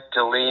like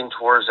to lean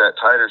towards that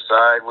tighter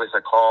side with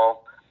a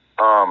call,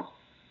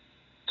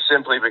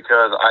 simply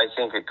because I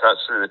think it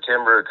cuts through the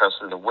timber, it cuts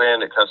through the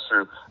wind, it cuts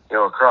through,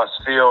 across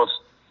fields.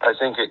 I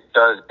think it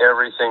does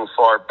everything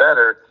far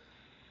better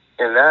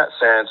in that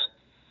sense.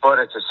 But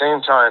at the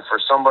same time, for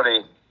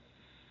somebody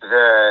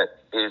that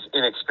is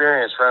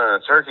inexperienced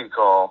running a turkey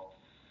call,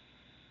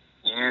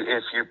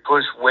 if you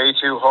push way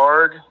too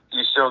hard,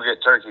 you still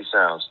get turkey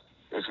sounds.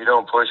 If you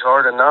don't push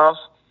hard enough,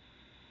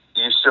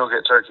 you still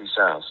get turkey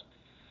sounds.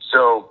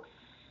 So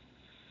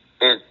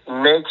it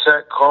makes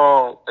that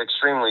call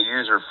extremely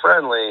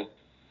user-friendly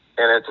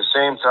and at the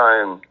same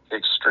time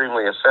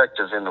extremely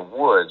effective in the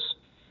woods.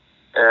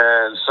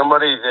 And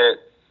somebody that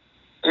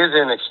is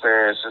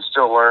inexperienced and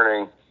still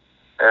learning,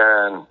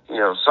 and,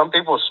 some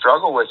people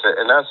struggle with it,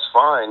 and that's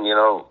fine.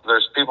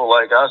 There's people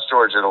like us,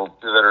 George, that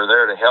are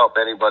there to help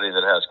anybody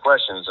that has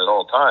questions at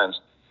all times.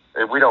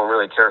 We don't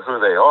really care who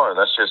they are.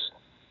 That's just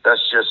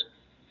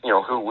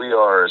who we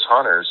are as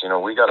hunters.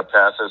 We got to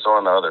pass this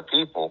on to other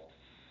people.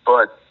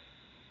 But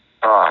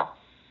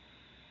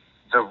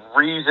the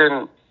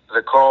reason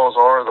the calls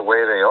are the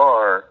way they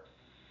are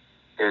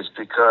is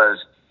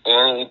because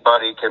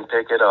anybody can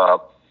pick it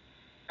up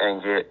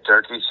and get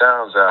turkey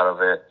sounds out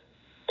of it,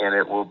 and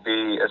it will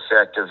be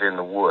effective in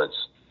the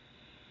woods.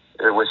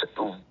 It was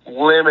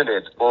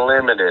limited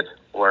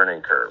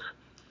learning curve.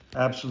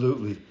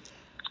 Absolutely.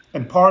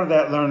 And part of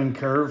that learning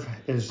curve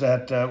is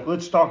that,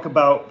 let's talk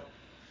about,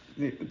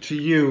 to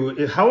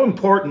you, how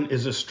important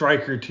is a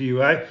striker to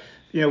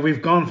you?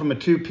 We've gone from a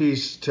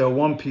 2-piece to a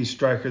 1-piece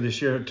striker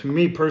this year. To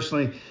me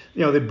personally,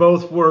 they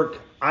both work.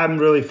 I'm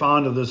really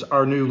fond of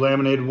our new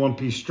laminated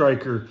 1-piece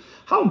striker.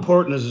 How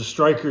important is a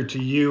striker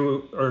to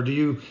you? Or do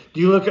you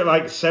look at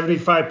like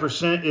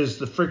 75% is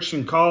the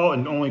friction call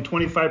and only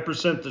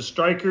 25% the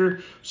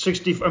striker?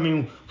 60.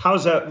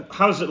 How's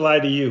it lie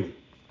to you?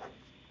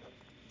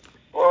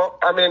 Well,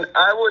 I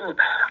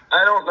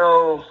don't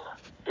know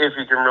if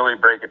you can really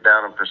break it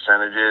down in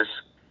percentages.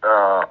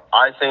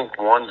 I think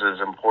one's as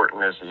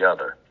important as the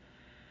other.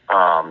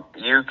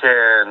 You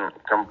can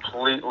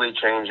completely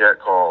change that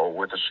call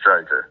with a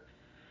striker.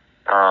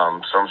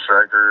 Some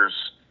strikers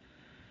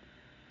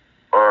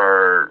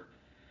are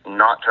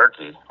not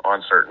turkey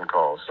on certain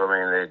calls.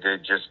 They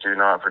just do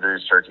not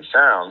produce turkey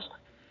sounds.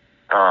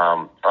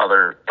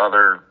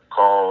 Other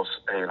calls,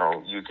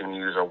 you can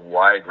use a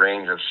wide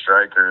range of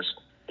strikers,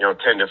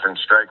 10 different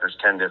strikers,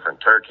 10 different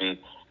turkey.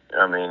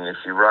 If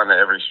you run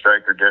every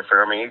striker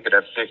different, you could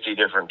have 50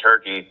 different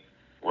turkey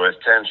with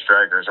 10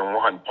 strikers in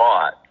one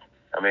pot.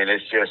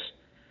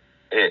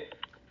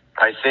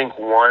 I think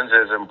one's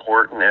as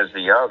important as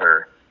the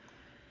other.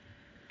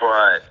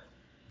 But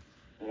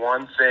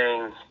one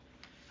thing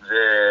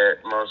that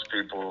most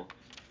people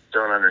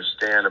don't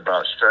understand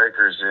about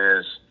strikers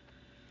is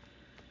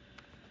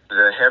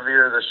the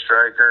heavier the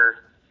striker,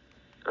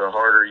 the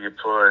harder you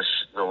push,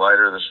 the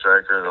lighter the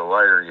striker, the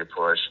lighter you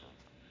push.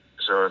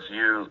 So if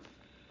you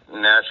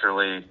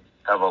naturally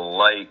have a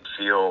light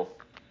feel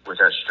with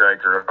that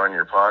striker on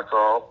your pot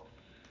call,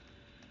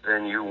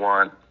 then you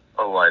want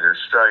a lighter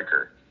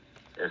striker.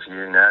 If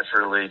you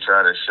naturally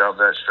try to shove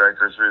that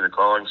striker through the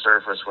calling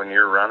surface when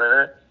you're running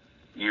it,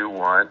 you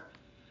want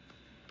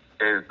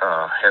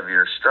a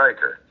heavier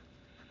striker.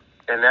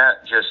 And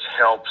that just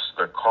helps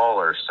the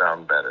caller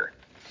sound better.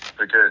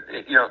 Because,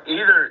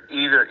 either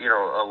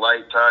a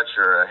light touch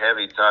or a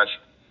heavy touch,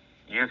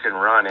 you can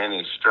run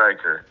any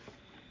striker.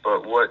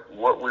 But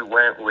what we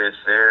went with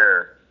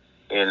there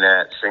in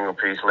that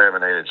single-piece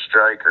laminated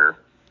striker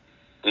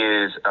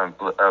is,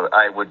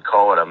 I would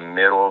call it a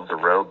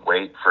middle-of-the-road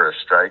weight for a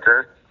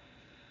striker.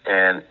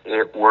 And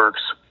it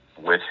works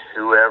with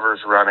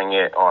whoever's running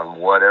it on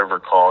whatever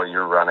call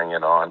you're running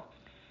it on.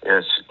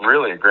 It's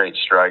really a great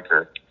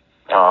striker.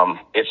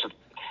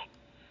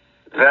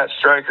 That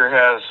striker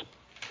has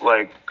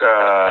what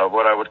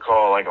I would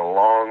call like a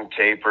long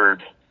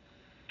tapered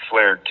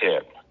flared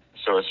tip.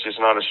 So it's just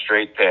not a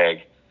straight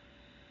peg.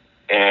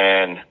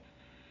 And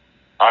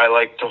I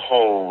like to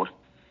hold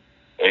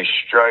a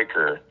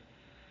striker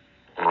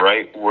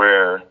right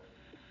where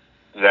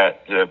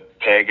the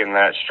peg in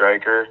that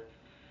striker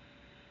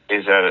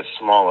is at its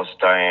smallest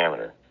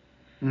diameter.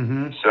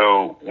 Mm-hmm.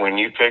 So when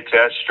you pick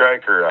that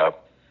striker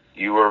up,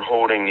 you are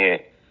holding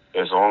it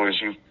as long as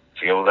you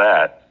feel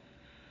that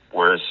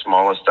where its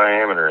smallest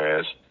diameter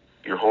is,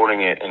 you're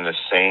holding it in the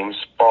same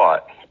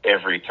spot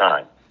every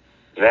time.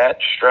 That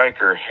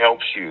striker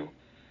helps you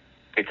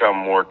become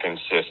more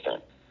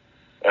consistent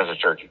as a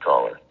turkey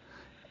caller.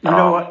 You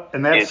know what?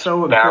 And that's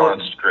so important. It's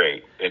balanced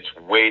great. It's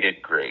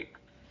weighted great.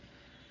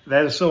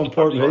 That is so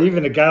important. But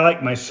even a guy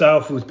like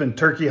myself who's been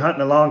turkey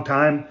hunting a long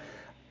time,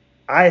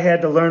 I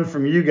had to learn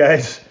from you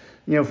guys,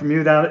 from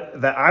you down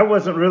that I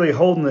wasn't really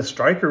holding the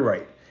striker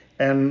right.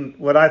 And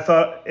what I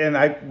thought,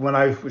 when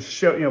I was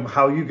showing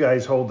how you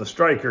guys hold the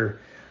striker,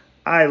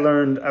 I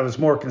learned I was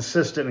more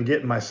consistent in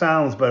getting my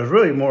sounds, but I was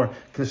really more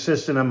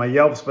consistent on my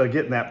yelps by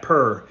getting that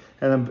purr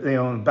and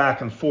then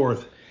back and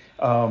forth.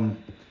 I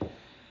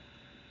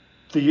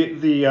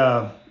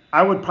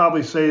would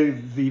probably say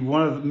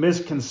one of the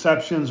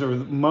misconceptions or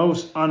the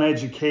most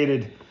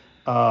uneducated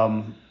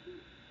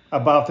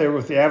about there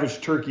with the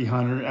average turkey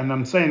hunter, and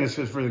I'm saying this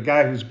is for the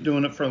guy who's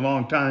doing it for a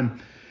long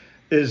time,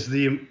 is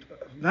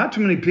not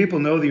too many people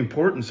know the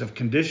importance of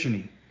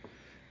conditioning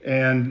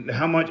and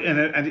how much, and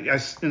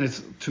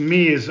it's to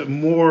me is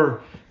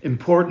more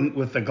important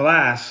with the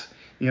glass,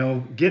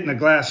 getting the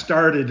glass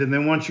started, and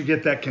then once you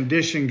get that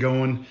condition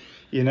going,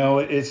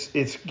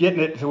 it's getting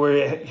it to where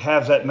it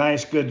has that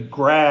nice good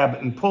grab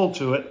and pull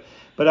to it.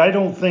 But I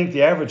don't think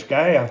the average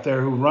guy out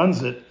there who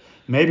runs it,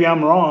 maybe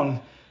I'm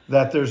wrong,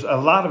 that there's a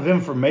lot of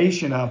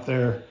information out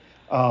there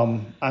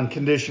on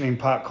conditioning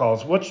pot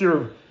calls. What's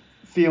your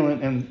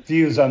feeling and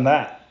views on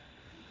that?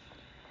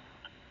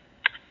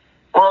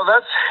 Well,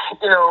 that's,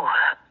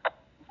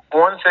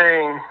 one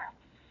thing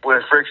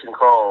with friction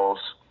calls,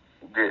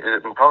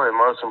 probably the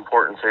most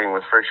important thing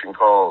with friction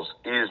calls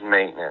is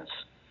maintenance.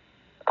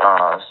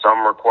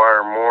 Some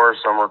require more,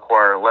 some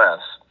require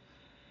less.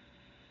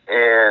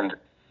 And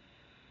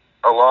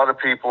a lot of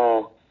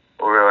people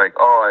were like,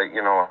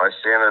 I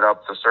sanded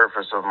up the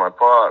surface of my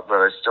pot, but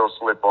I still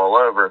slip all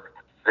over.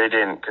 They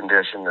didn't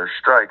condition their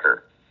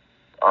striker.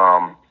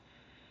 A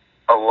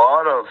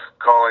lot of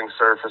calling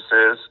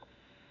surfaces,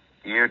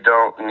 you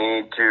don't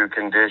need to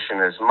condition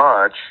as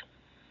much.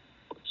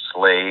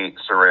 Slate,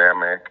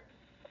 ceramic,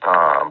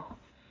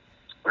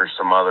 there's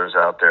some others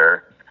out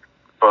there.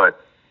 But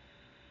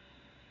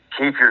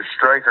keep your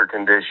striker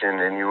conditioned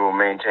and you will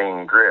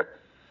maintain grip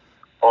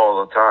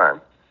all the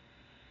time.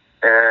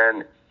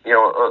 And,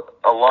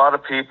 a lot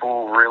of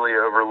people really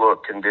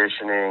overlook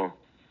conditioning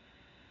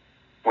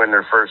when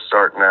they're first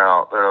starting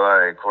out. They're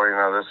like,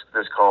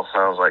 this call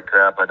sounds like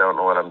crap. I don't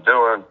know what I'm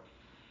doing.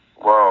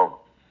 Well,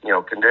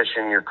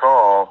 condition your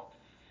call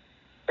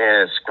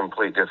and it's a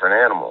complete different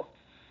animal.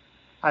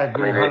 I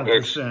agree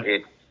 100%.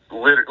 It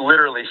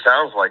literally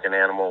sounds like an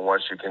animal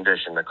once you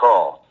condition the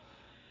call.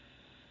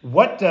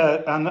 What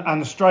on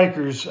the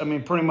strikers? I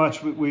mean, pretty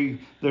much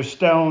there's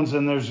stones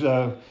and there's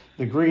the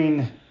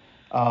green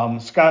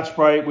Scotch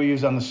Brite we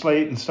use on the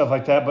slate and stuff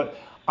like that. But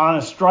on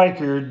a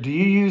striker, do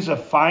you use a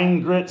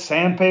fine grit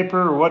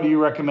sandpaper, or what do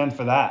you recommend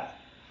for that?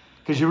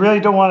 Because you really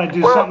don't want to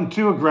do something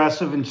too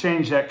aggressive and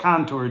change that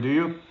contour, do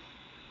you?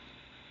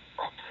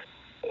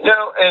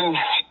 No, and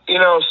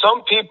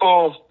some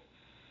people,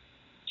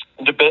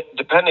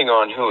 depending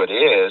on who it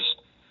is,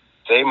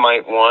 they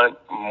might want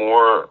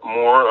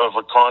more of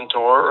a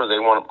contour, or they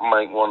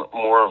might want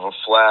more of a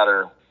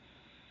flatter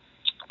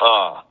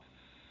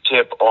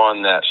tip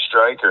on that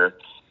striker.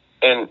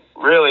 And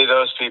really,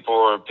 those people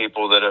are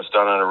people that have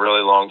done it a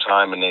really long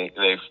time, and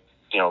they've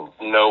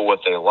know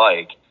what they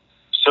like,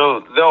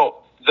 so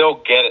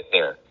they'll get it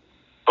there.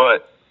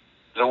 But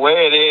the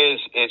way it is,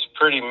 it's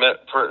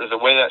the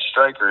way that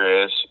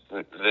striker is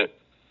that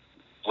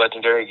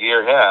Legendary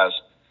Gear has,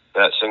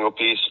 that single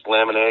piece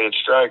laminated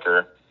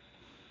striker.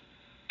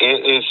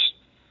 It is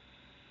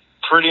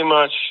pretty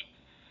much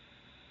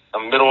a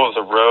middle of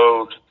the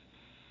road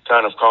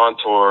kind of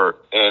contour,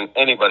 and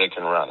anybody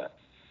can run it.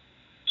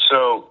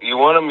 So you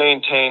want to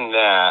maintain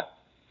that,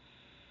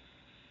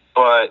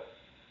 but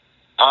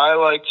I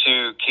like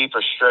to keep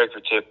a striker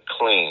tip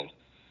clean.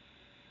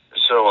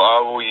 So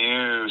I will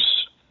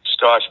use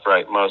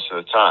Scotch-Brite most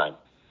of the time.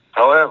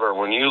 However,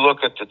 when you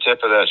look at the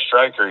tip of that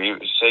striker, you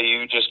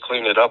just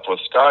clean it up with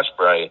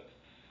Scotch-Brite,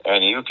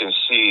 and you can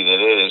see that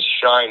it is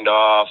shined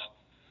off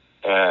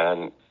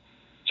and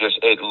just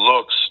it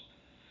looks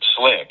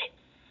slick.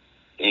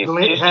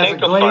 It has a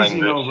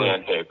glazing over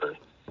sandpaper.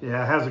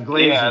 Yeah, it has a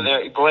glazing. Yeah,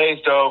 they're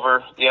glazed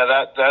over.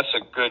 Yeah, that's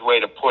a good way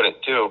to put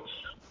it too.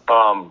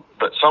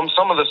 But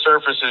some of the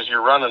surfaces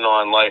you're running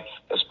on, like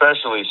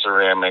especially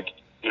ceramic,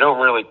 you don't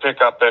really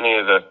pick up any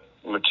of the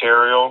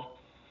material.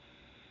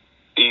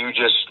 You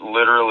just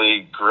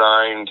literally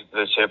grind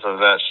the tip of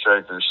that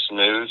striker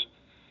smooth,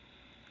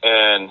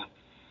 and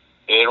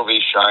it'll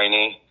be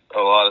shiny a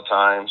lot of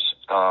times.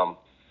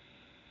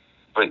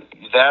 But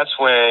that's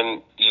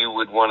when you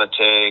would want to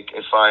take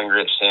a fine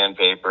grit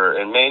sandpaper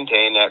and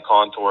maintain that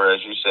contour,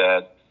 as you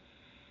said,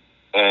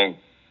 and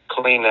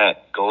clean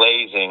that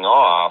glazing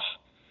off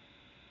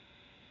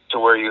to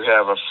where you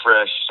have a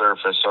fresh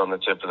surface on the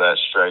tip of that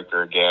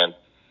striker again.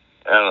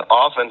 And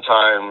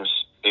oftentimes,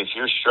 if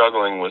you're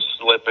struggling with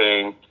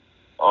slipping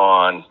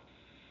on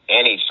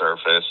any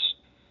surface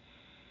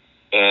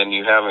and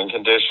you haven't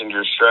conditioned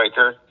your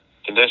striker,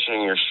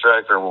 conditioning your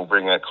striker will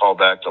bring that call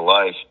back to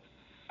life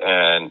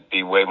and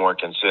be way more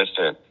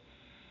consistent.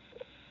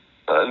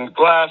 And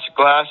glass,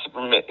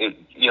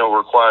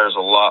 requires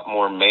a lot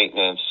more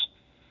maintenance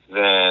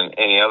than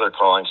any other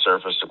calling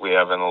surface that we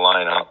have in the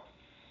lineup.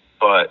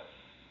 But,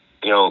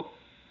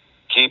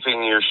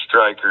 keeping your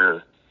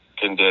striker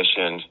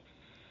conditioned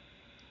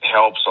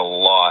helps a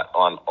lot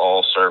on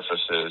all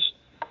surfaces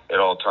at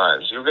all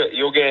times.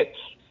 You'll get.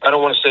 I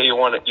don't want to say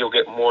you'll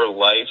get more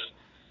life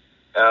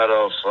out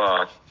of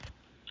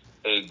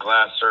a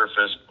glass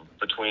surface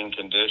between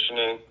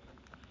conditioning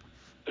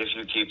if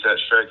you keep that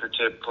striker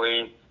tip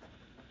clean,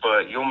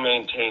 but you'll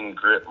maintain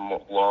grip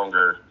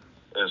longer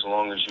as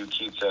long as you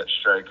keep that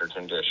striker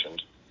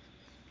conditioned.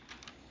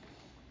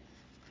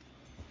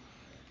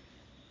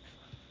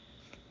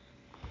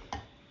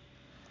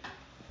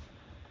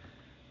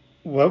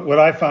 What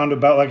I found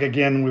about, like,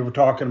 again, we were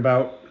talking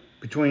about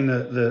between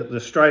the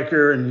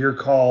striker and your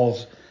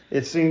calls,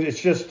 it's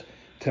just,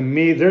 to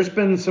me, there's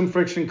been some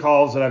friction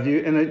calls that I've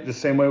used, and the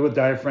same way with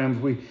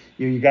diaphragms.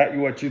 You got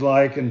what you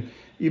like, and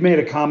you made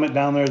a comment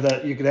down there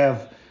that you could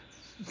have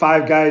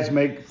 5 guys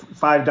make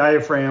 5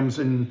 diaphragms,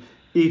 and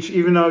each,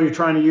 even though you're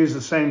trying to use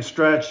the same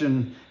stretch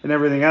and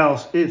everything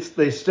else,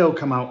 they still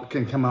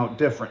can come out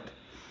different.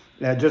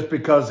 Yeah, just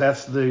because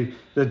that's the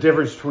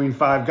difference between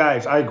 5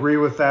 guys. I agree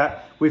with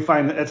that. We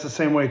find that that's the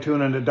same way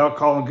tuning a duck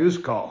call and goose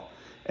call.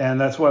 And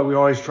that's why we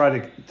always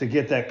try to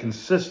get that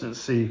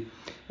consistency.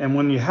 And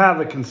when you have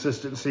the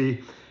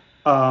consistency,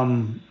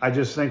 I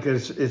just think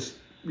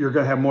you're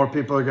going to have more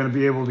people are going to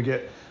be able to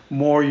get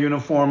more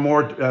uniform,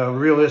 more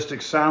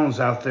realistic sounds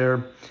out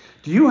there.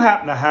 Do you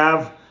happen to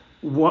have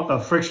a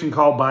friction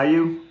call by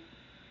you?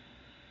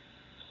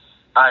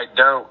 I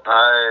don't.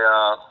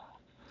 I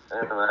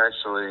am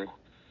actually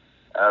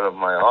out of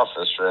my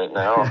office right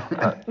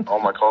now. All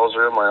my calls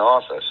are in my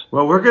office.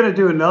 Well, we're going to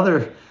do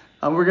another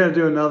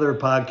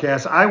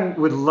podcast. I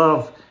would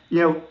love,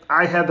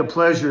 I had the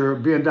pleasure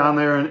of being down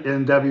there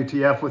in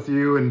WTF with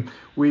you, and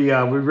we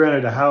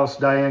rented a house.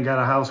 Diane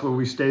got a house where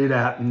we stayed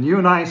at, and you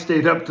and I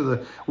stayed up to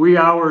the wee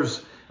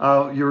hours.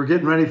 You were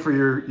getting ready for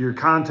your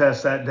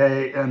contest that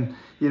day, and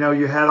you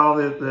had all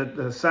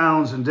the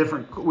sounds and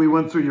different. We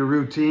went through your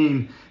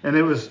routine, and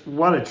it was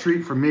what a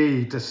treat for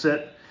me to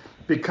sit,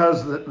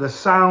 because the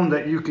sound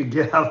that you could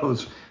get out of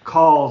those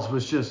calls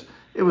was just,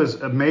 it was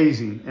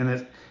amazing.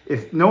 And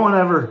if no one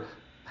ever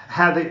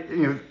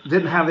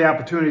didn't have the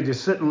opportunity to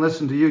sit and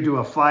listen to you do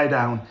a fly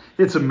down,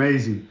 it's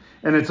amazing.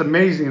 And it's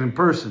amazing in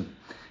person.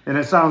 And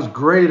it sounds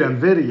great on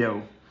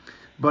video.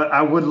 But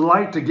I would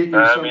like to get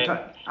you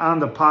sometime on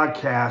the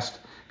podcast,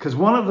 because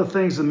one of the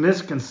things, the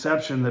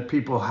misconception that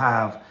people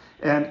have,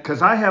 and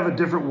because I have a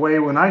different way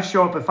when I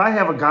show up, if I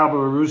have a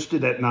gobbler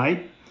roosted at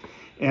night,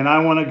 and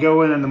I want to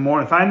go in the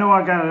morning. If I know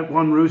I got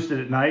one roosted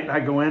at night, I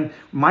go in.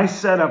 My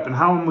setup and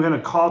how I'm going to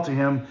call to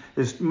him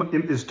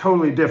is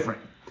totally different.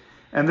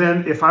 And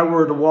then if I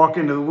were to walk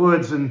into the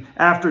woods and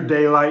after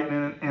daylight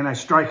and I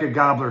strike a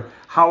gobbler,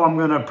 how I'm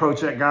going to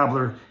approach that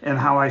gobbler and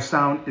how I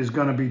sound is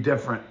going to be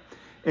different.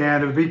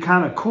 And it would be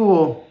kind of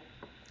cool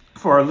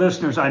for our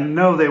listeners. I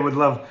know they would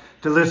love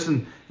to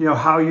listen,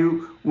 how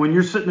when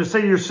you're sitting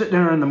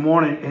there in the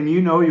morning and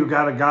you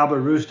got a gobbler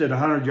roosted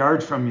 100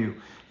 yards from you,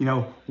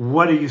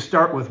 what do you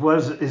start with?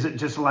 Is it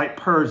just light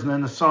purrs and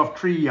then the soft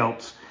tree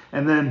yelps?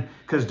 And then,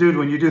 because dude,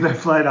 when you do that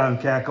fly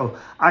down cackle,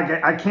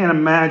 I can't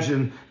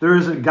imagine there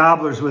isn't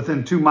gobblers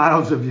within 2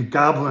 miles of you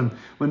gobbling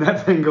when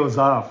that thing goes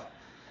off.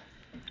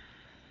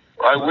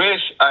 I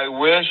wish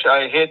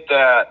I hit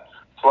that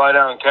fly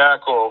down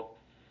cackle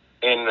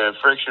in the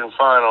friction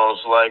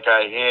finals like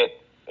I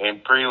hit in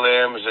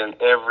prelims and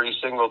every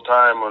single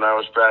time when I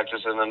was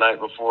practicing the night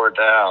before at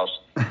the house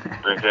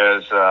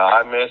because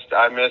I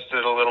missed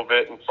it a little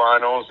bit in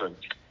finals, and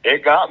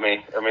it got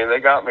me. I mean, they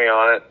got me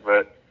on it,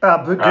 but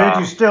dude,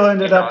 you still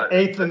ended up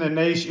eighth in the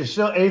nation. You're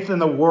still eighth in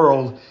the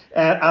world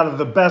out of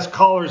the best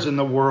callers in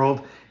the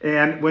world.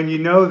 And when you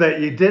know that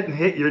you didn't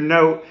hit your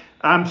note,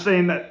 I'm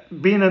saying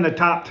that being in the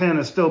top 10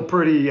 is still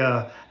pretty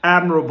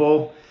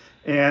admirable,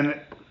 and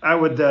I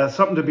would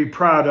something to be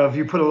proud of.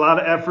 You put a lot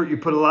of effort, you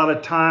put a lot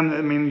of time. I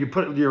mean, you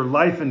put your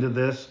life into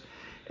this.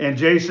 And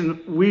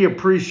Jason, we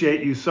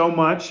appreciate you so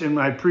much, and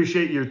I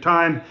appreciate your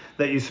time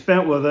that you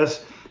spent with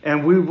us.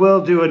 And we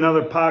will do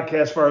another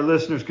podcast for our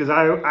listeners, because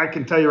I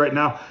can tell you right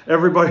now,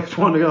 everybody's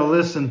wanting to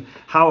listen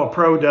how a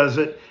pro does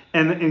it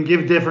and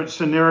give different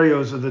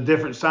scenarios of the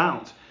different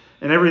sounds.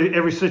 And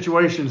every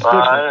situation is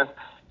different.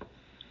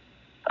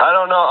 I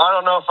don't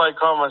know if I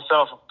call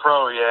myself a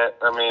pro yet.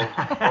 I mean,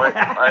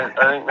 I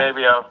think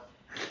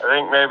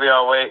maybe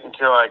I'll wait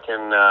until I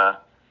can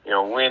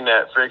win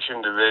that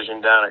friction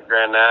division down at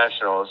Grand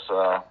Nationals.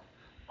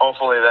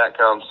 Hopefully that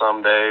comes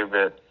someday.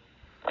 But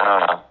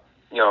I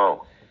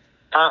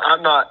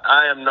am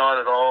not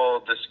at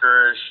all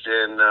discouraged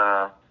in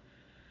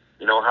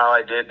how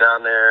I did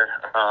down there.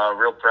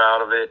 Real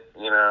proud of it.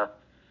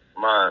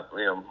 My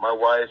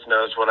wife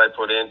knows what I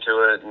put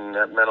into it, and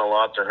that meant a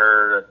lot to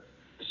her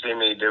to see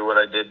me do what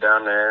I did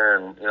down there.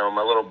 And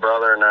my little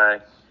brother and I,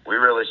 we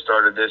really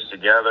started this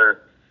together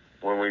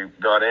when we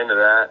got into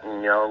that.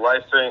 And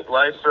life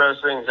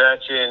throws things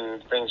at you,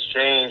 and things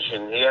change,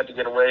 and he had to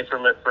get away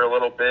from it for a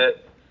little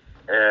bit.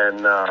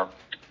 And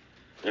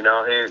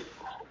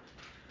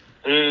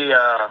he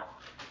I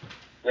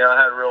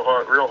had a real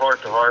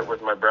heart to heart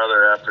with my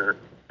brother after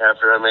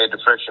I made the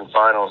friction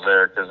finals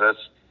there, because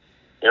that's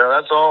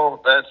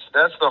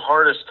the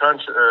hardest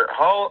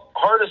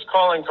hardest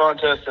calling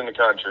contest in the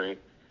country.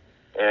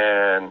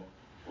 And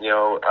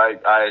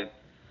I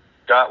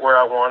got where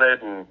I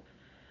wanted, and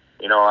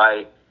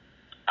I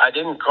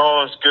didn't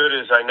call as good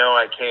as I know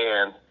I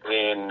can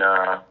in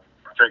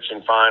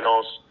friction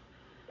finals,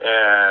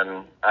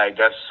 and I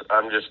guess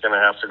I'm just going to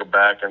have to go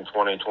back in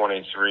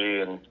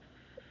 2023 and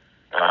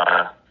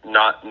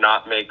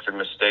not make the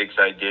mistakes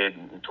I did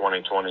in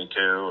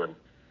 2022, and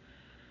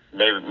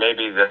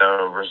maybe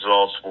the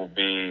results will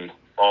be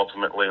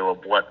ultimately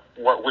what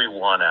we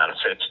want out of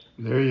it.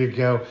 There you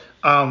go.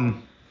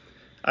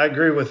 I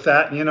agree with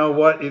that. You know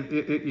what?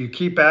 You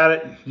keep at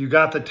it. You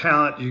got the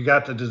talent. You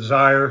got the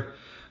desire.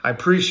 I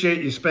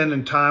appreciate you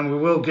spending time. We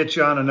will get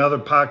you on another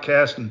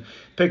podcast and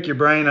pick your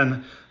brain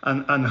on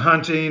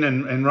hunting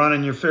and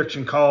running your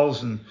friction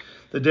calls and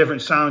the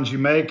different sounds you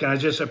make. And I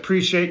just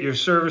appreciate your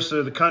service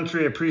to the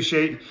country. I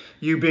appreciate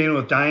you being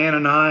with Diane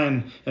and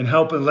I and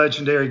helping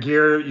Legendary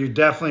Gear. You're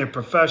definitely a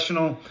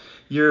professional.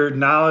 Your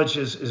knowledge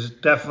is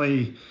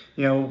definitely,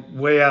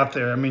 way out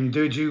there. I mean,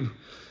 dude, you've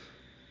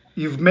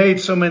made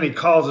so many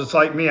calls. It's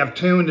like me. I've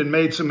tuned and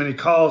made so many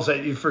calls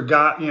that you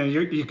forgot.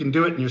 You can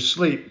do it in your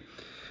sleep.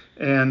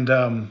 And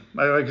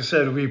like I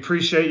said, we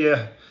appreciate you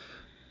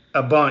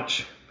a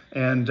bunch.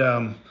 And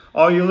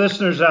all you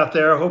listeners out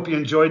there, I hope you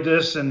enjoyed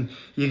this. And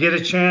you get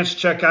a chance,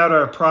 check out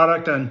our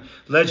product on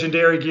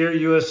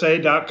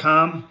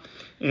legendarygearusa.com.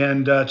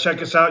 And check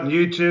us out on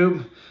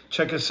YouTube.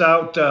 Check us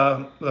out.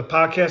 The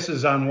podcast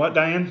is on what,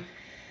 Diane?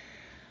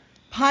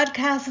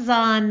 Podcast is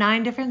on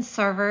 9 different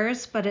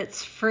servers, but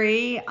it's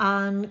free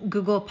on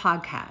Google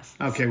Podcasts.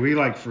 Okay, we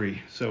like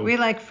free. We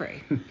like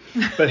free.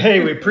 But hey,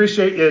 we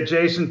appreciate you,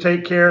 Jason.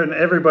 Take care. And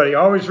everybody,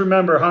 always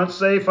remember, hunt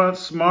safe, hunt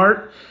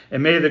smart,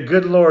 and may the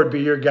good Lord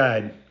be your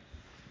guide.